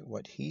idea about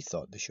what he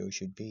thought the show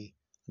should be.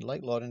 And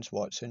like Lawrence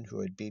Watson, who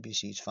had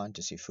BBC's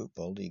Fantasy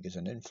Football League as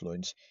an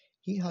influence,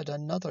 he had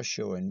another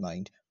show in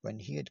mind when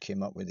he had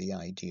come up with the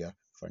idea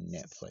for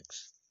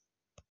Netflix.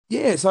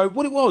 Yeah, so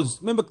what it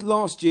was, remember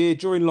last year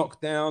during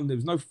lockdown, there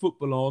was no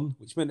football on,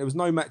 which meant there was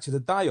no match of the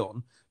day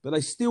on, but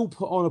they still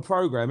put on a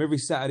programme every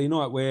Saturday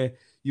night where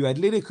you had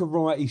Lineker,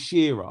 Wrighty,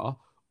 Shearer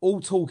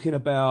all talking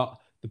about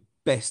the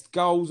best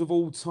goals of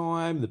all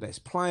time, the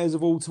best players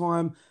of all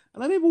time.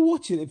 And I remember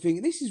watching it and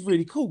thinking, this is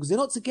really cool because they're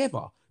not together,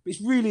 but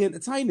it's really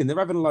entertaining. They're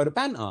having a load of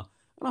banter.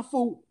 And I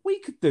thought, we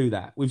could do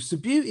that with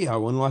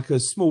Subbuteo on like a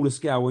smaller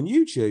scale on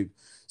YouTube.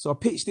 So I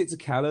pitched it to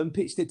Callum,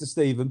 pitched it to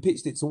Stephen,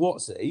 pitched it to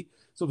Watsy.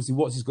 So obviously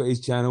Watsy's got his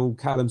channel,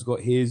 Callum's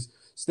got his,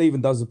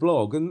 Stephen does a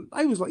blog. And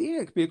they was like,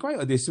 yeah, it could be a great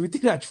idea. So we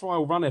did our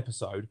trial run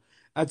episode.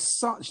 Had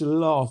such a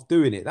laugh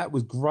doing it. That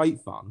was great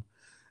fun.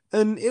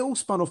 And it all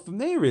spun off from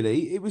there,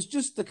 really. It was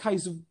just a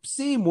case of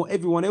seeing what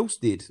everyone else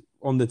did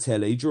on the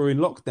telly during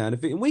lockdown and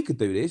thinking we could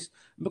do this.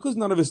 And because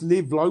none of us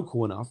live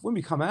local enough, when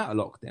we come out of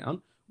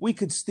lockdown, we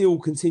could still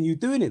continue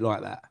doing it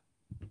like that.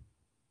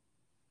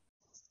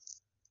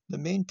 The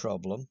main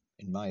problem,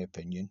 in my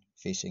opinion,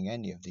 facing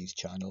any of these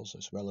channels,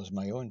 as well as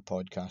my own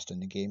podcast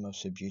and the game of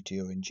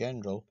Subbuteo in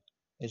general,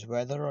 is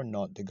whether or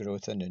not the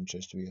growth and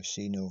interest we have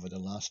seen over the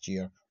last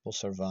year will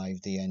survive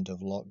the end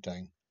of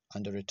lockdown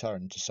and a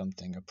return to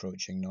something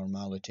approaching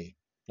normality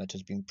that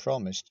has been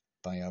promised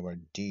by our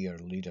dear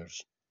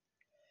leaders.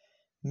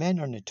 Men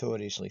are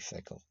notoriously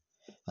fickle,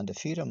 and the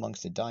fear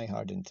amongst the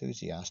die-hard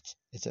enthusiasts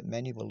is that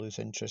many will lose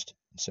interest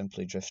and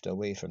simply drift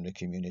away from the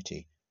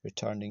community,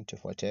 returning to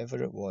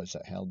whatever it was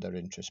that held their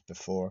interest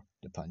before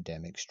the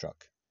pandemic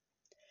struck.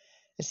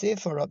 It's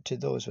therefore up to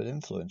those with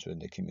influence within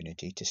the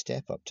community to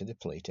step up to the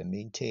plate and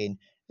maintain,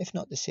 if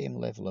not the same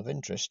level of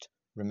interest,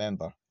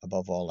 remember,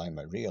 above all I'm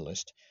a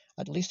realist,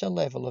 at least a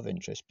level of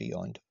interest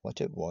beyond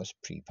what it was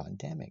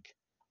pre-pandemic.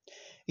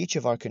 Each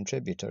of our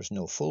contributors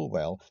know full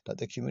well that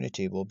the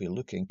community will be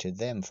looking to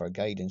them for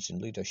guidance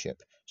and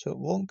leadership, so it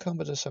won't come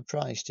as a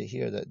surprise to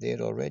hear that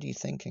they're already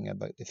thinking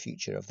about the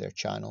future of their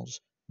channels,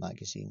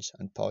 magazines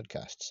and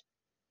podcasts.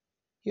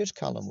 Here's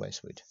Callum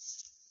Westwood.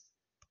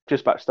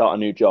 Just about to start a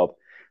new job,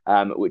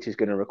 which is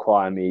going to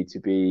require me to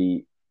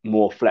be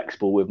more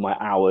flexible with my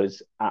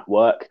hours at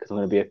work because I'm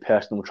going to be a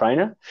personal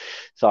trainer.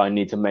 So I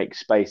need to make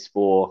space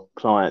for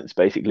clients,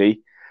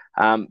 basically.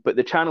 But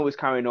the channel is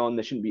carrying on.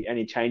 There shouldn't be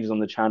any changes on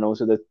the channel.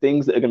 So the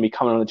things that are going to be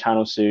coming on the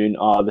channel soon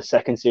are the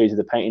second series of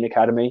the Painting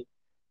Academy.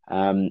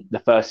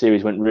 The first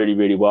series went really,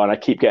 really well. And I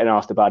keep getting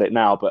asked about it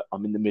now, but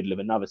I'm in the middle of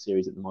another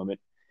series at the moment.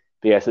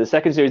 But yeah, so the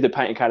second series of the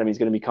Painting Academy is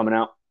going to be coming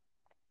out.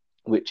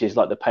 which is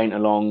like the paint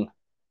along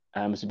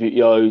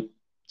Subbuteo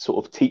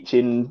sort of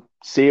teaching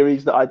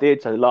series that I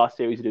did. So the last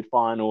series I did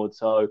final.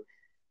 So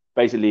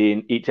basically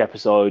in each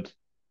episode,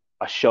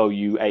 I show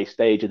you a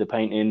stage of the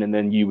painting and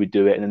then you would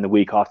do it. And then the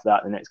week after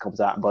that, the next comes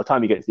out. And by the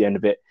time you get to the end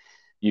of it,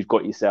 you've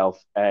got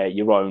yourself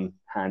your own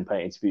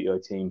hand-painted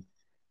Subbuteo team.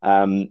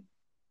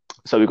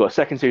 So we've got a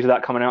second series of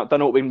that coming out. Don't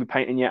know what we're going to be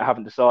painting yet. I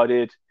haven't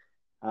decided.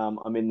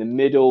 I'm in the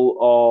middle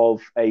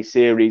of a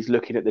series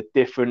looking at the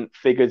different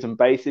figures and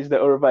bases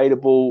that are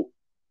available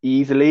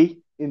easily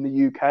in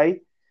the UK.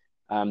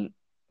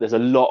 There's a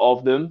lot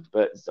of them,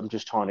 but I'm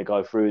just trying to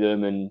go through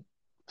them, and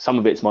some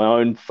of it's my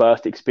own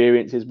first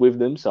experiences with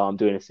them. So I'm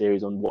doing a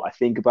series on what I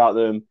think about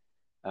them,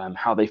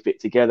 how they fit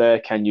together.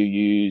 Can you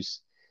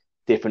use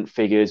different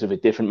figures with a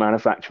different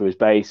manufacturer's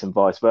base and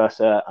vice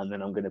versa? And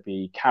then I'm going to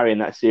be carrying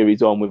that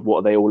series on with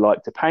what they all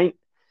like to paint.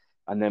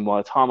 And then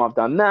by the time I've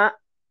done that,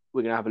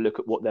 we're going to have a look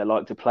at what they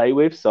like to play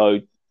with.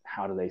 So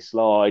how do they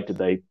slide? Do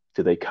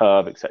they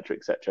curve, etc.,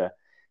 etc.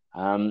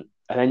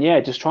 And then, yeah,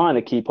 just trying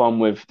to keep on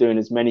with doing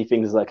as many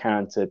things as I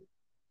can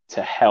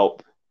to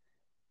help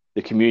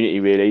the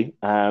community, really.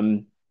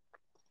 So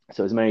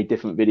as many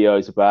different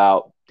videos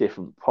about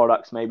different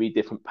products, maybe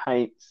different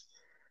paints,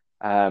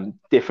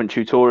 different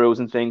tutorials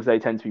and things. They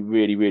tend to be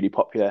really, really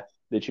popular,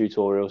 the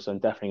tutorials. So I'm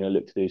definitely going to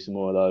look to do some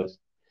more of those.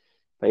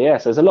 But yeah,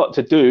 so there's a lot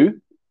to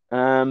do.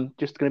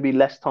 Just going to be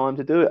less time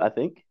to do it, I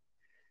think.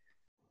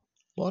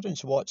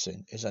 Lawrence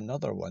Watson is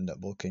another one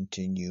that will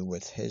continue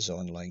with his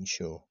online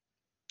show,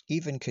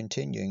 even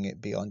continuing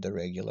it beyond the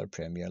regular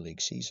Premier League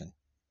season.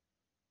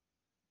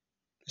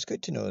 It's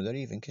good to know they're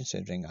even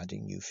considering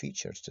adding new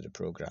features to the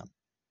programme.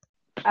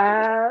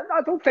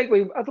 I don't think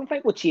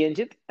we'll change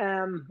it.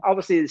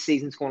 Obviously the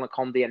season's going to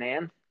come to an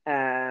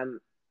end.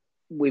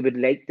 We would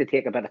like to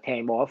take a bit of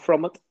time off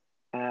from it,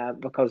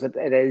 because it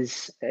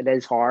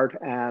is hard.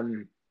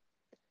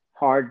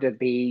 Hard to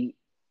be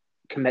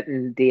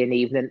committing day and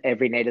evening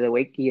every night of the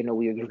week. You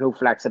know, there's no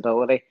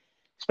flexibility,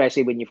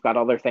 especially when you've got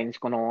other things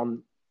going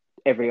on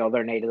every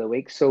other night of the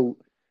week. So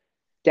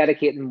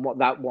dedicating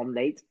that one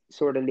night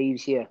sort of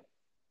leaves you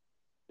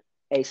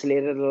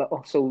isolated a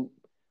little. So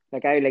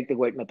like, I like to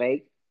go out on my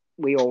bike.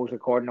 We always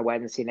record on a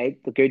Wednesday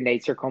night. The good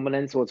nights are coming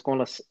in, so it's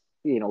going to,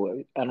 you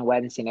know, on a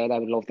Wednesday night I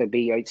would love to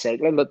be out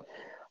cycling, but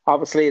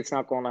obviously it's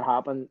not going to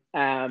happen.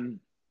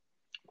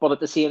 But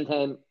at the same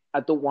time, I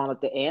don't want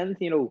it to end.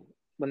 You know,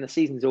 when the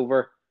season's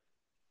over,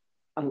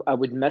 I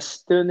would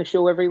miss doing the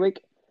show every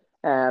week.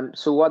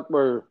 So what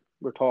we're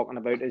talking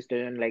about is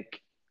doing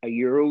like a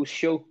Euros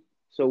show.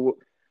 So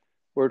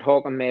we're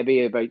talking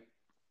maybe about,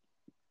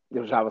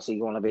 there's obviously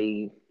going to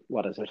be,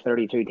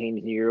 32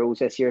 teams in Euros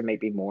this year,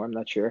 maybe more, I'm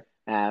not sure.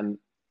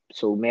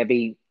 So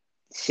maybe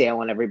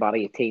selling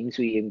everybody a team,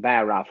 so you can buy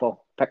a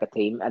raffle, pick a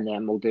team, and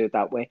then we'll do it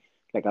that way,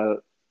 like a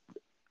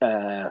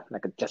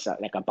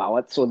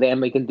ballot. So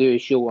then we can do a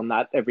show on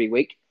that every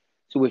week.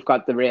 So we've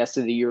got the rest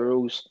of the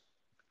Euros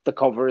to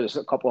cover is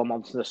a couple of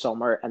months in the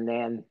summer, and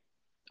then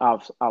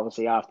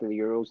obviously after the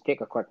Euros, take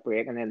a quick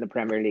break, and then the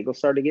Premier League will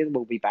start again.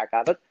 We'll be back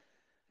at it.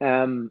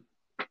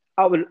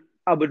 I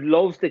would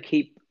love to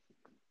keep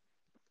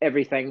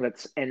everything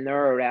that's in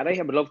there already.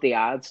 I would love to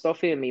add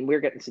stuff. I mean, we're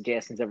getting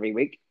suggestions every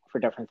week for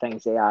different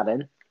things they add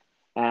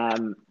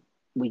in.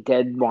 We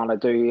did want to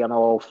do an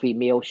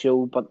all-female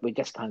show, but we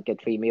just can't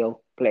get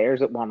female players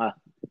that want to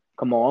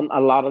come on.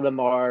 A lot of them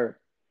are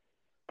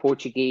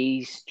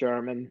Portuguese,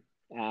 German,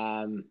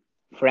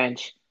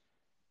 French,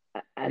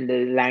 and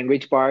the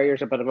language barrier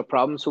is a bit of a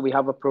problem. So we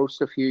have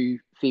approached a few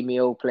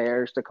female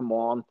players to come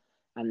on,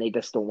 and they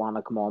just don't want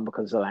to come on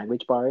because of the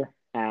language barrier.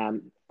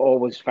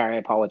 Always very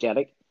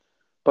apologetic.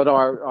 But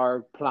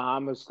our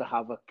plan was to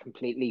have a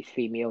completely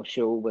female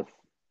show, with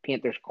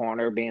Painter's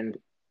Corner being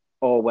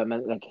all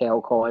women, like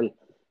Hale Coyle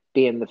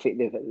being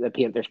the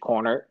Painter's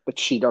Corner, but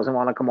she doesn't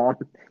want to come on.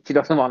 She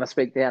doesn't want to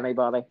speak to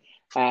anybody.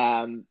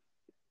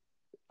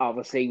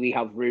 Obviously, we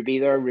have Ruby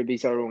there.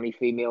 Ruby's our only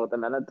female at the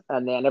minute.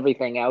 And then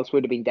everything else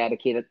would have been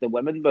dedicated to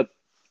women. But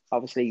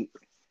obviously,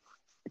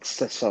 it's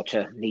just such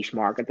a niche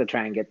market to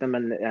try and get them.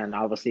 And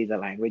obviously, the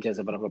language is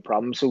a bit of a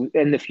problem. So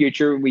in the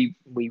future, we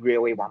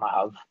really want to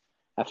have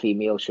a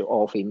female show,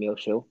 all-female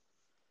show.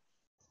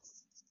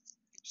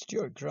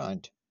 Stuart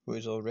Grant, who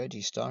has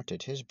already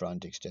started his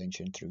brand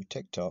extension through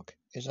TikTok,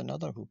 is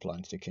another who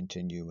plans to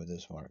continue with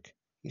his work.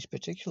 He's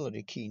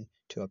particularly keen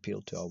to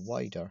appeal to a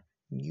wider,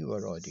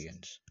 newer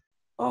audience.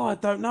 Oh, I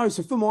don't know.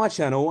 So for my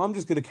channel, I'm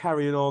just going to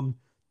carry on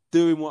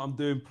doing what I'm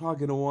doing,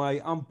 plugging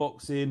away,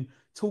 unboxing,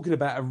 talking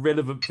about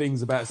irrelevant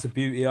things about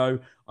Subbuteo.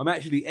 I'm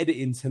actually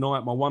editing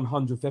tonight my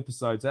 100th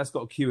episode. So that's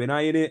got a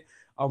Q&A in it.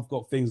 I've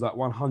got things like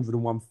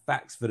 101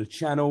 facts for the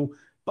channel.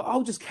 But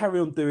I'll just carry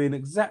on doing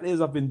exactly as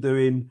I've been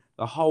doing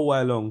the whole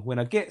way along. When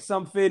I get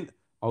something,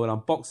 I will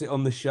unbox it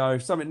on the show.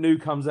 If something new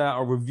comes out,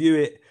 I'll review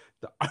it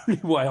the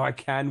only way I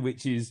can,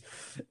 which is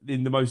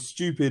in the most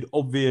stupid,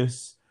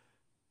 obvious,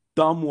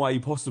 dumb way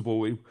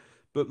possible,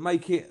 but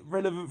make it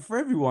relevant for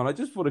everyone. I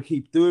just want to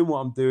keep doing what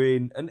I'm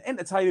doing and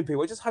entertaining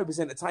people. I just hope it's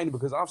entertaining,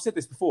 because I've said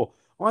this before,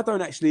 I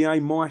don't actually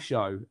aim my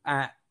show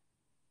at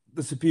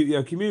the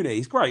Saputio community.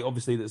 It's great,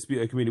 obviously, that the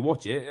Saputio community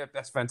watch it.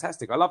 That's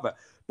fantastic. I love that.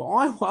 But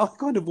I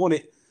kind of want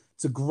it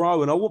to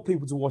grow, and I want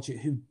people to watch it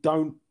who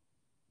don't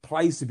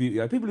play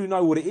Sabutio, people who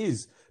know what it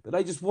is, but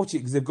they just watch it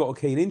because they've got a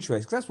keen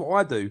interest. Because that's what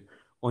I do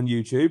on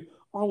YouTube.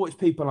 I watch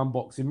people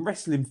unboxing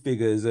wrestling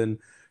figures and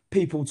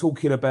people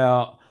talking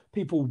about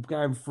people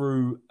going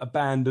through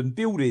abandoned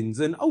buildings,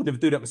 and I'll never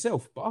do that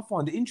myself, but I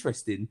find it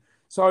interesting.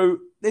 So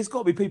there's got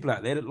to be people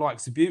out there that like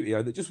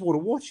Sabutio that just want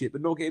to watch it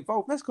but not get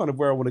involved. That's kind of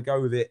where I want to go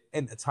with it,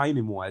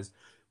 entertaining wise.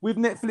 With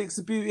Netflix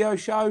Sabutio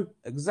show,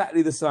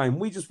 exactly the same.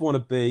 We just want to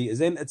be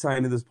as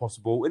entertaining as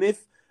possible, and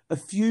if a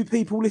few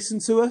people listen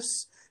to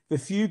us,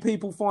 if a few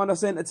people find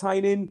us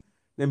entertaining,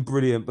 then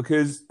brilliant.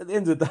 Because at the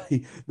end of the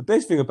day, the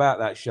best thing about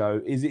that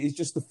show is it is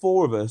just the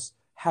four of us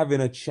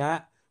having a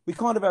chat. We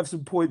kind of have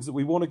some points that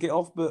we want to get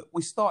off, but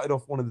we started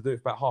off wanting to do it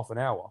for about half an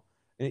hour.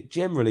 And it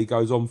generally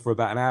goes on for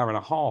about an hour and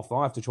a half.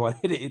 I have to try and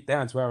edit it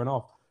down to an hour and a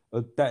half,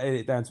 or edit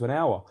it down to an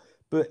hour.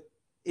 But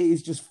it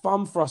is just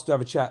fun for us to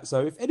have a chat.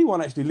 So if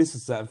anyone actually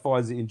listens to that and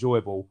finds it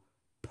enjoyable,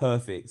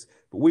 perfect.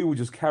 But we will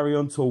just carry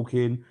on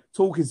talking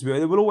to me.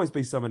 There will always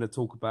be something to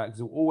talk about because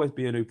there will always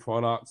be a new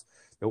product.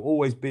 There will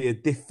always be a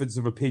difference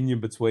of opinion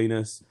between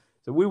us.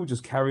 So we will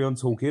just carry on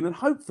talking and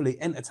hopefully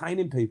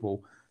entertaining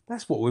people.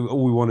 That's what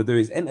all we want to do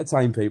is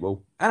entertain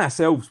people and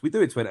ourselves. We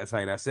do it to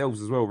entertain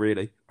ourselves as well,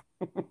 really.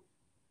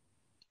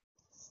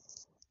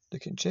 The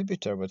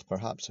contributor with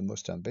perhaps the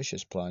most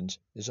ambitious plans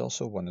is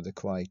also one of the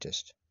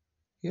quietest.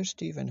 Here's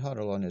Stephen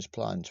Hurrell on his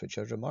plans, which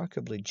are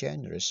remarkably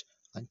generous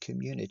and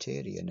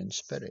communitarian in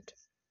spirit.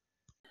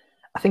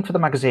 I think for the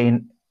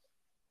magazine,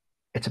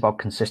 it's about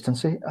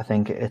consistency.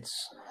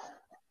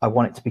 I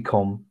want it to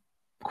become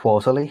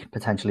quarterly,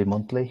 potentially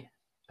monthly,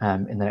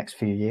 in the next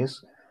few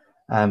years.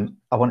 I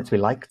want it to be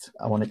liked.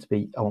 I want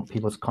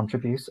people to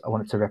contribute. I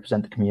want it to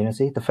represent the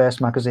community. The first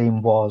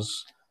magazine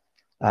was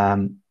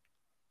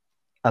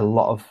a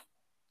lot of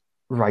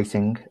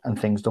writing and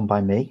things done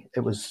by me.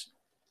 It was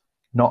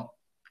not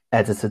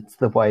edited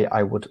the way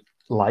I would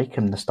like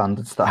and the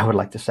standards that I would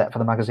like to set for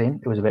the magazine.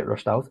 It was a bit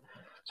rushed out.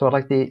 So I'd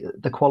like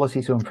the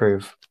quality to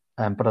improve,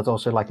 but I'd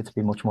also like it to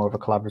be much more of a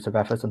collaborative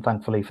effort. And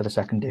thankfully for the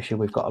second issue,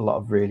 we've got a lot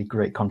of really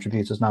great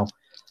contributors now,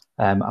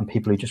 and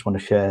people who just want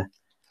to share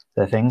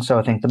their things. So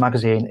I think the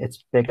magazine,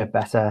 it's bigger,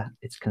 better,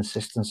 it's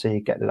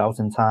consistency, get it out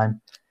in time.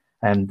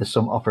 There's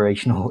some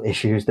operational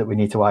issues that we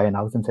need to iron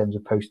out in terms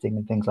of posting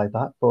and things like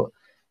that, but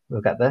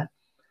we'll get there.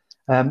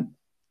 And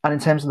in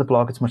terms of the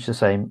blog, it's much the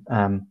same.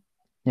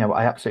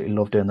 I absolutely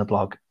love doing the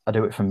blog. I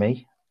do it for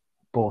me,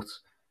 but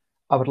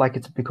I would like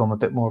it to become a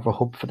bit more of a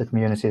hub for the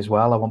community as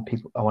well. I want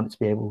it to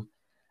be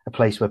a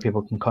place where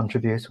people can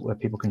contribute, where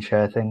people can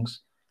share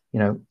things.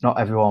 Not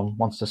everyone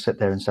wants to sit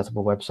there and set up a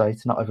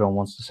website. Not everyone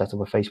wants to set up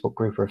a Facebook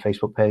group or a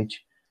Facebook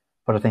page,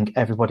 but I think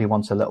everybody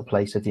wants a little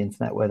place at the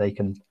internet where they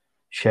can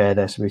share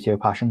their Sabutio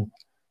passion,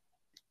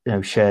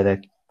 share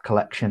their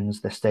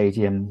collections, their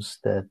stadiums,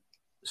 their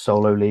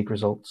solo league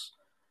results.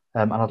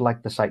 And I'd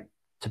like the site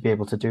to be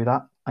able to do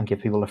that and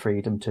give people the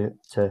freedom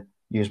to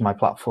use my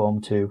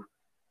platform to,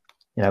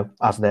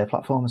 as their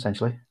platform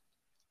essentially.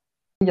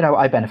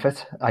 I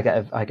benefit. I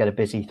get a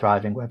busy,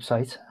 thriving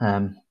website.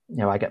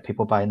 I get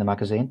people buying the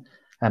magazine.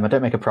 I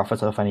don't make a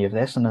profit off any of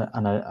this, and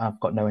I've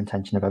got no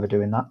intention of ever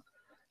doing that.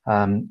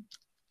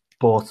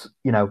 But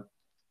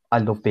I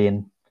love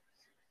being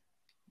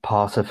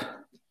part of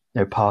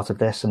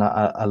this, and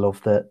I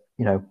love that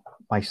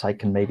my site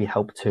can maybe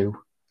help to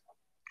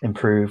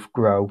improve,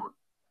 grow,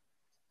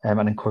 and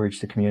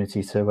encourage the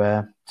community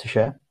to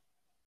share.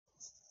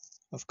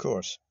 Of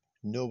course,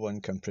 no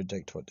one can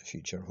predict what the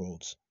future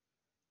holds.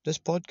 This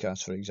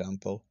podcast, for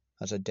example,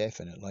 has a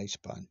definite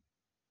lifespan.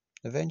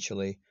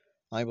 Eventually,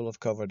 I will have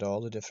covered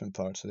all the different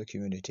parts of the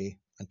community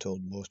and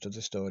told most of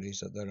the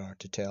stories that there are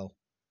to tell.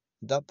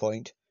 At that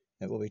point,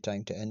 it will be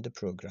time to end the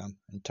programme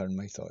and turn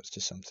my thoughts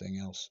to something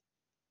else.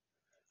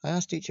 I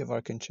asked each of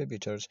our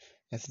contributors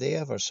if they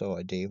ever saw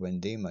a day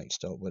when they might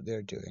stop what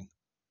they're doing.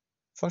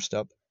 First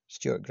up,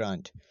 Stuart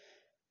Grant,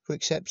 who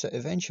accepts that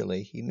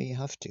eventually he may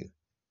have to.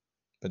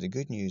 But the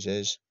good news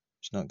is,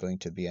 it's not going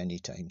to be any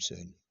time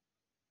soon.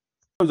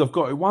 I've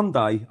got it one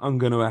day, I'm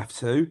going to have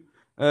to.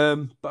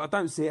 But I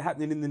don't see it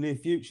happening in the near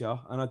future,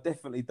 and I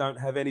definitely don't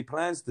have any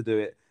plans to do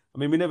it. I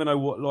mean, we never know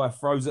what life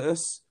throws at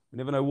us. We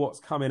never know what's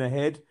coming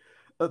ahead.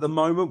 At the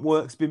moment,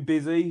 work's been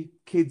busy,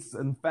 kids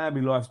and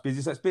family life's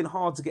busy, so it's been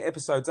hard to get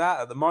episodes out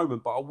at the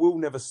moment, but I will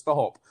never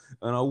stop,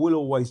 and I will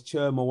always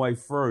churn my way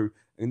through,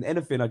 and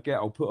anything I get,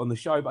 I'll put on the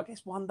show. But I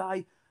guess one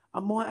day I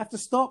might have to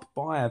stop,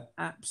 but I have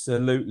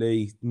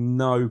absolutely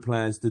no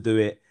plans to do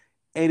it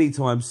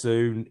anytime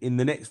soon. In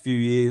the next few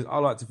years, I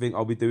like to think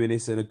I'll be doing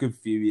this in a good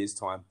few years'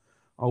 time.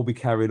 I'll be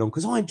carrying on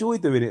because I enjoy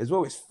doing it as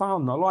well. It's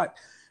fun. I like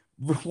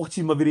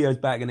watching my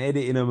videos back and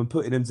editing them and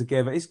putting them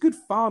together. It's good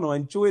fun. I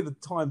enjoy the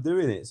time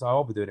doing it, so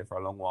I'll be doing it for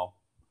a long while.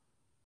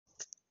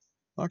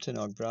 Martin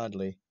Og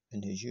Bradley,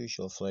 in his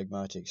usual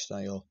phlegmatic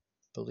style,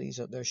 believes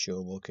that their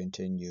show will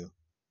continue,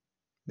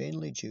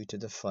 mainly due to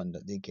the fun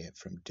that they get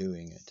from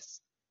doing it.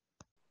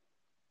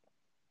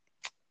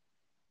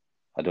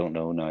 I don't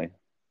know now.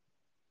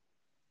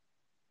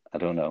 I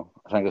don't know.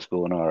 I think it's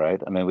going all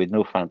right. I mean, we had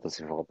no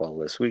fantasy football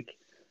this week,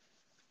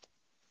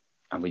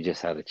 and we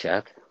just had a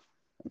chat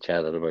and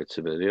chatted about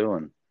Subbuteo,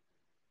 and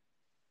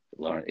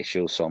Lauren, he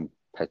shows some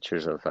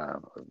pictures of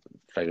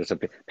figures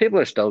of people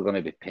are still going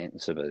to be painting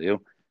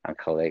Subbuteo and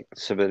collecting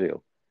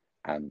Subbuteo,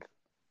 and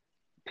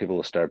people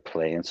will start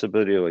playing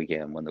Subbuteo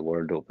again when the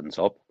world opens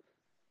up.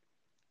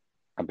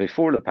 And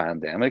before the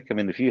pandemic, I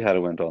mean, if you had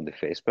went on to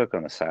Facebook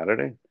on a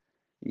Saturday,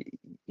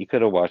 you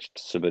could have watched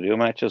Subbuteo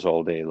matches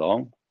all day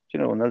long. You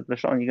know, and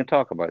there's something you can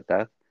talk about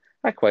that.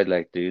 I quite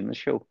like doing the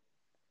show.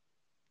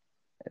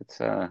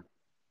 It's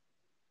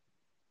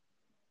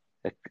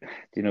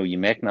you know, you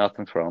make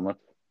nothing from it.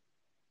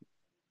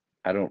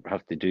 I don't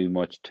have to do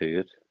much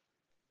to it.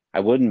 I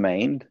wouldn't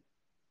mind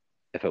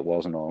if it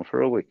wasn't on for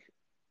a week.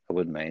 I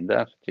wouldn't mind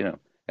that. You know,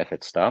 if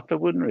it stopped, I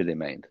wouldn't really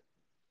mind.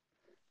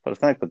 But I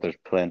think that there's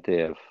plenty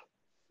of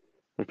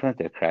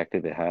crack to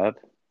be had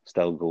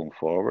still going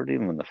forward,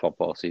 even when the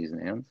football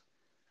season ends.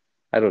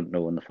 I don't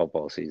know when the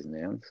football season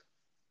ends,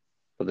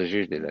 but there's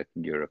usually like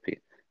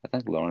European. I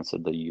think Lawrence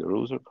said the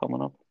Euros are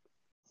coming up.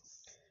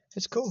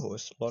 His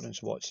co-host,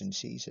 Lawrence Watson,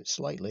 sees it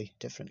slightly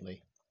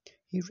differently.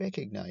 He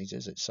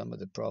recognises that some of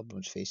the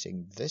problems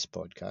facing this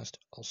podcast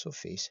also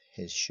face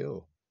his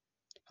show.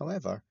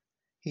 However,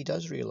 he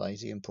does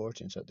realise the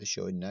importance that the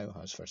show now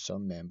has for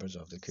some members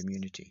of the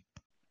community.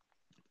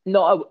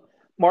 No,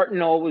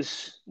 Martin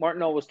always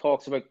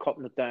talks about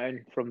cutting it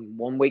down from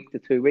 1 week to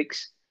 2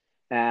 weeks,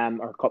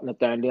 or cutting it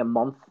down to a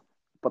month.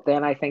 But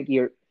then I think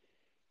you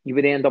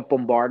would end up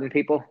bombarding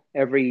people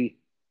every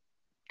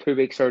 2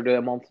 weeks or to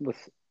a month with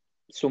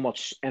so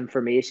much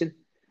information.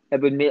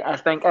 It would make, I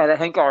think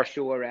our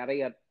show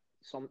already at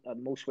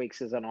most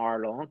weeks is an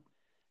hour long.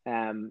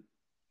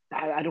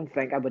 I don't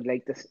think I would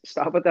like to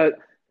stop it out.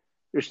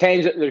 There's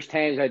times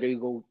I do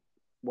go,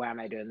 why am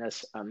I doing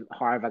this?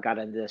 How have I got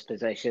into this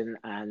position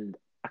and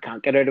I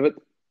can't get out of it?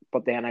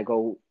 But then I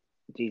go,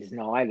 geez,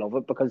 no, I love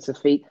it because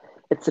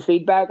it's the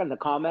feedback and the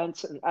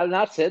comments, and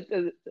that's it.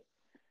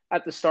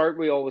 At the start,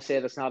 we always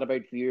said it's not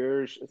about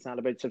viewers, it's not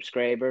about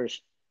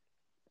subscribers.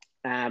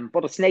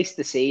 But it's nice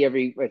to see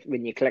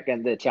when you click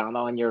into the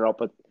channel and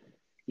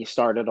you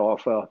started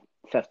off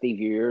 50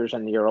 viewers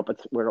and we're up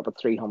at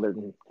 300,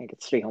 and I think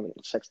it's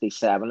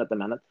 367 at the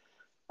minute.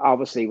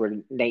 Obviously, we're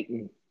night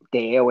and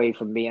day away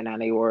from being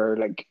anywhere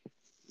like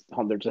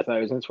hundreds of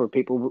thousands where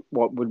people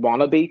would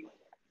want to be.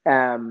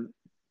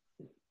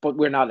 But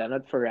we're not in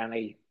it for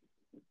any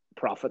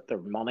profit or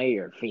money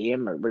or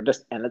fame, or we're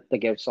just in it to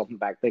give something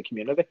back to the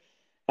community.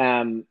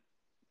 And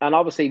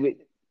obviously,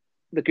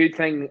 the good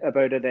thing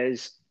about it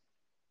is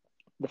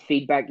the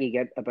feedback you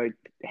get about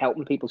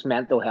helping people's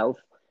mental health,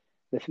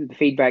 the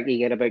feedback you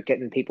get about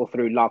getting people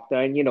through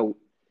lockdown, you know,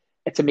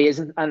 it's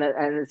amazing. And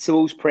it's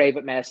those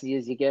private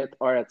messages you get,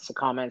 or it's the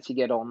comments you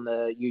get on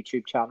the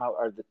YouTube channel,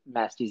 or the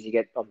messages you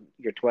get on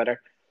your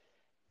Twitter.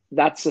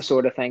 That's the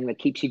sort of thing that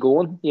keeps you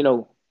going, you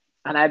know.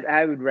 And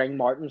I would ring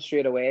Martin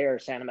straight away or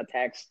send him a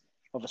text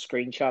of a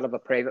screenshot of a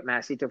private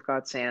message I've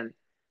got saying,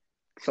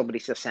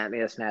 somebody's just sent me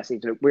this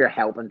message. We're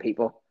helping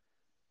people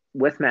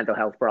with mental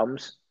health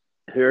problems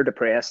who are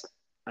depressed,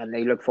 and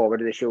they look forward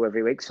to the show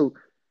every week. So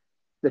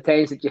the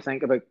times that you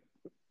think about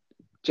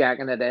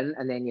jacking it in,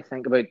 and then you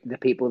think about the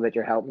people that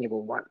you're helping, you go,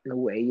 what? No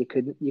way, you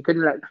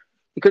couldn't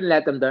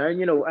let them down,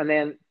 you know. And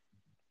then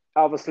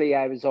obviously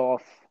I was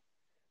off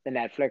the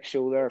Netflix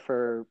show there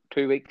for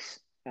 2 weeks,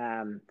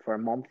 for a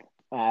month,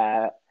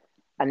 and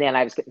then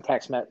I was getting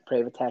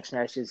private text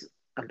messages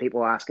and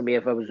people asking me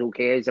if I was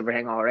okay, is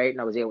everything all right,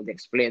 and I was able to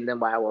explain to them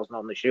why I wasn't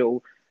on the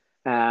show,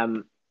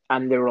 and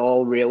they were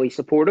all really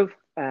supportive,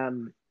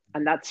 and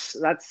that's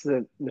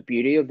the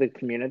beauty of the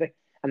community,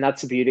 and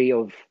that's the beauty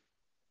of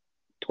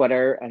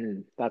Twitter,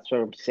 and that's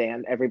what I'm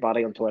saying.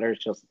 Everybody on Twitter is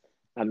just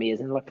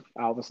amazing. Look,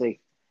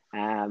 obviously,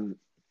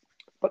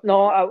 but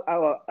no,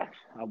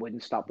 I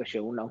wouldn't stop the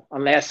show, no,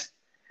 unless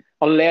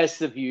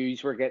the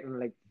views were getting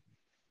like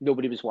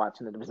nobody was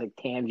watching it. It was like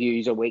 10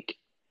 views a week,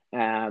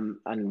 and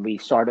we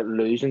started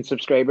losing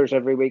subscribers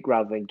every week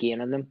rather than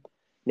gaining them.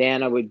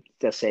 Then I would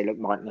just say, look,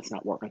 Martin, it's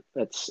not working.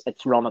 It's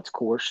run its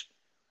course.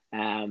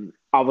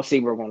 Obviously,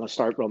 we're going to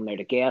start running out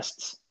of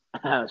guests,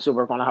 so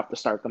we're going to have to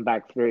start them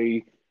back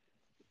through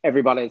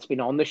everybody that's been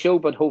on the show.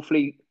 But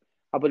hopefully,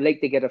 I would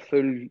like to get a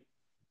full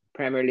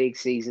Premier League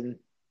season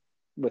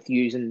with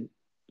using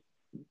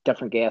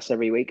different guests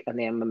every week, and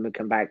then when we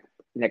come back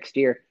next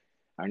year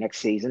or next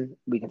season,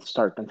 we can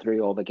start them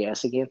through all the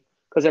guests again,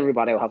 because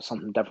everybody will have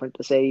something different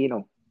to say, you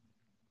know.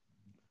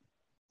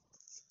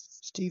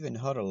 Stephen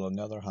Hurrell, on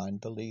the other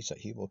hand, believes that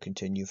he will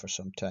continue for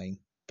some time,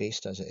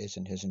 based as it is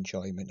in his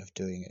enjoyment of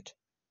doing it.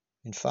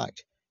 In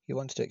fact, he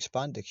wants to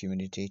expand the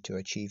community to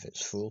achieve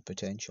its full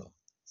potential.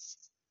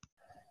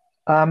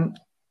 I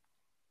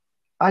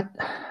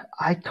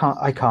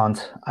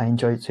can't. I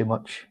enjoy it too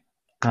much.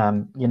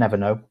 You never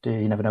know.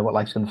 You never know what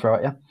life's going to throw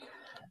at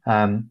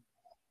you.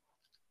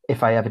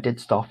 If I ever did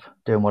stop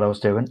doing what I was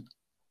doing,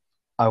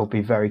 I would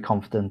be very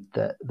confident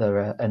that there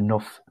are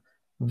enough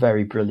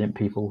very brilliant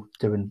people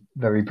doing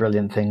very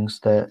brilliant things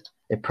that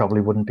it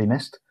probably wouldn't be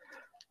missed.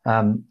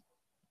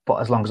 But But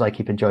as long as I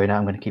keep enjoying it,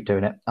 I'm going to keep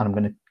doing it, and I'm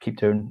going to keep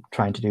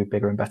trying to do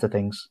bigger and better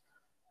things.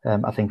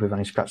 I think we've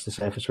only scratched the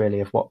surface really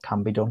of what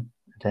can be done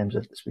in terms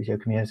of the Subbuteo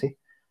community.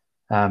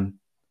 And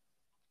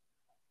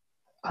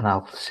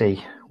I'll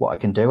see what I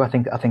can do. I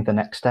think the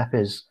next step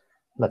is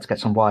let's get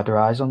some wider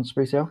eyes on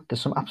Subbuteo.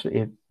 There's some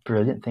absolutely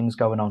brilliant things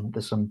going on.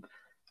 There's some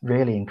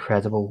really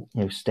incredible,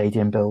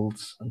 stadium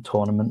builds and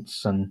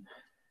tournaments and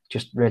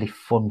just really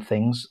fun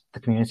things. The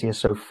community is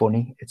so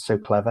funny. It's so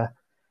clever.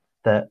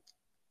 That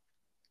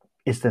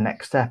is the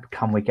next step.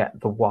 Can we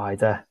get the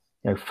wider,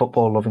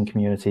 football loving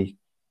community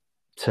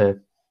to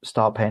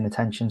start paying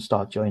attention,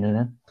 start joining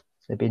in?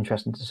 It'd be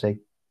interesting to see.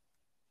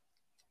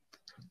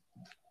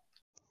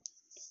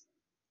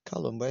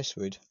 Callum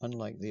Westwood,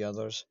 unlike the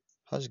others,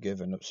 has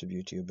given up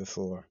Subbuteo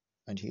before,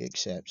 and he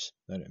accepts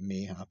that it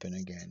may happen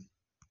again.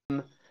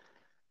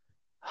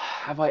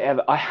 Have I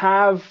ever? I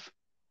have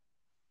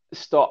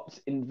stopped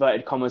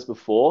inverted commas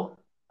before.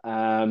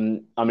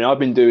 I've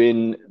been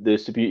doing the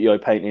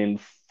Subbuteo painting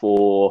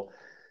for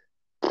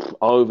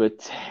over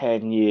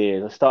 10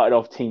 years. I started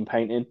off team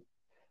painting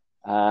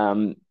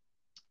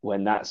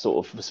when that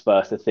sort of was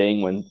first a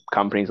thing, when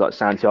companies like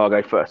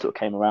Santiago first sort of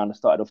came around. I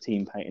started off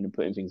team painting and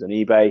putting things on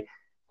eBay.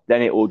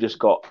 Then it all just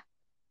got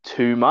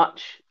too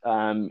much.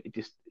 It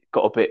just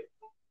got a bit,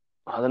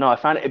 I don't know, I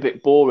found it a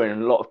bit boring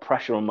and a lot of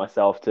pressure on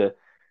myself to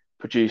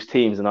produce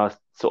teams, and I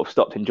sort of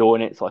stopped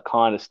enjoying it. So I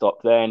kind of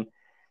stopped then.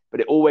 But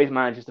it always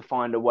manages to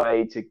find a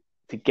way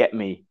to get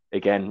me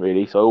again,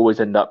 really. So I always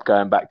end up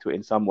going back to it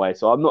in some way.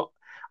 So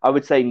I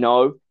would say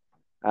no.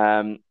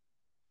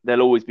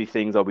 There'll always be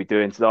things I'll be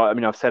doing. So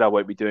I've said I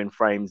won't be doing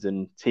frames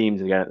and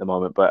teams again at the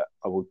moment, but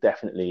I will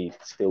definitely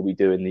still be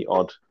doing the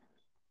odd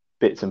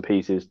bits and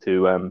pieces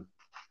to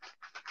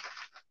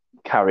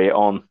carry it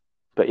on.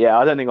 But yeah,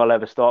 I don't think I'll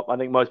ever stop. I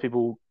think most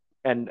people,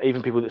 and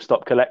even people that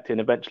stop collecting,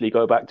 eventually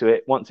go back to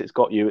it. Once it's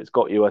got you,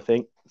 I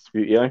think.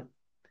 Subbuteo.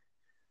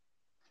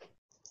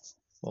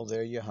 Well,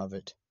 there you have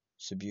it.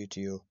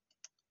 Subbuteo.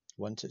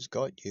 Once it's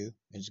got you,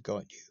 it's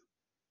got you.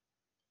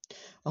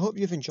 I hope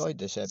you've enjoyed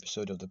this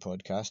episode of the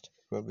podcast,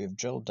 where we've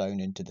drilled down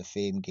into the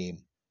Fame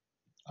game.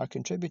 Our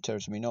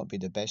contributors may not be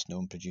the best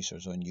known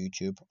producers on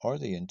YouTube or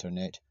the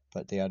internet,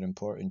 but they are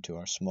important to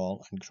our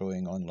small and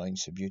growing online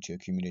Subbuteo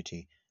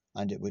community,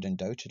 and it would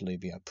undoubtedly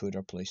be a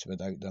poorer place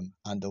without them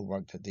and the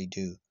work that they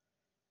do.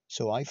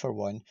 So I, for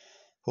one,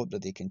 hope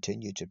that they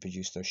continue to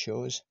produce their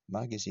shows,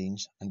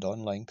 magazines and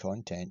online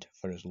content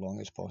for as long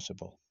as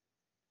possible.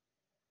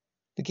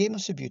 The game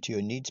of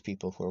Subbuteo needs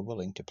people who are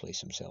willing to place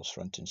themselves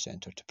front and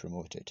centre to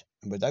promote it,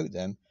 and without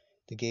them,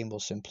 the game will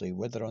simply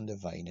wither on the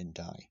vine and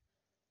die.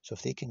 So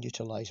if they can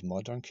utilise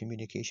modern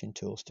communication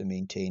tools to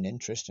maintain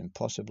interest and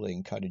possibly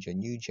encourage a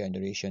new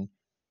generation,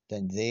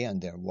 then they and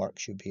their work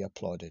should be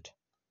applauded.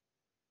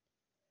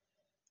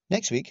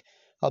 Next week,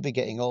 I'll be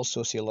getting all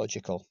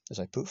sociological as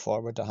I put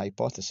forward a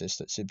hypothesis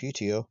that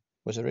Subbuteo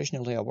was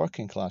originally a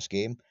working class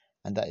game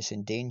and that it's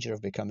in danger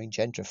of becoming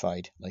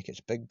gentrified like its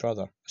big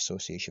brother,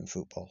 Association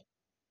Football.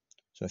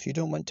 So if you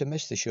don't want to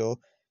miss the show,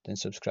 then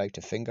subscribe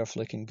to Finger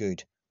Flicking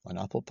Good on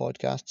Apple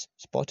Podcasts,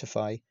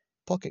 Spotify,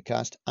 Pocket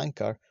Cast,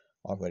 Anchor,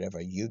 or wherever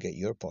you get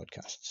your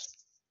podcasts.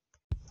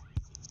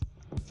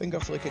 Finger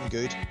Flicking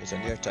Good is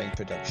an airtime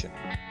production.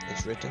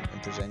 It's written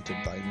and presented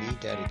by me,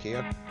 Derek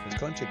Hare, with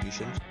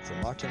contributions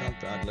from Martin L.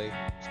 Bradley,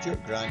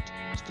 Stuart Grant,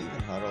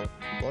 Stephen Hurrell,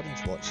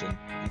 Lawrence Watson,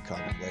 and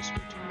Callum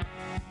Westwood.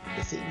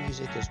 The theme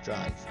music is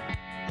Drive.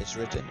 It's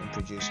written and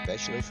produced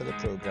specially for the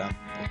programme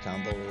by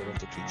Campbell Lair of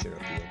the Creature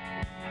Appeal.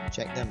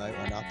 Check them out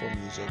on Apple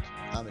Music,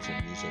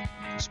 Amazon Music,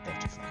 and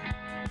Spotify.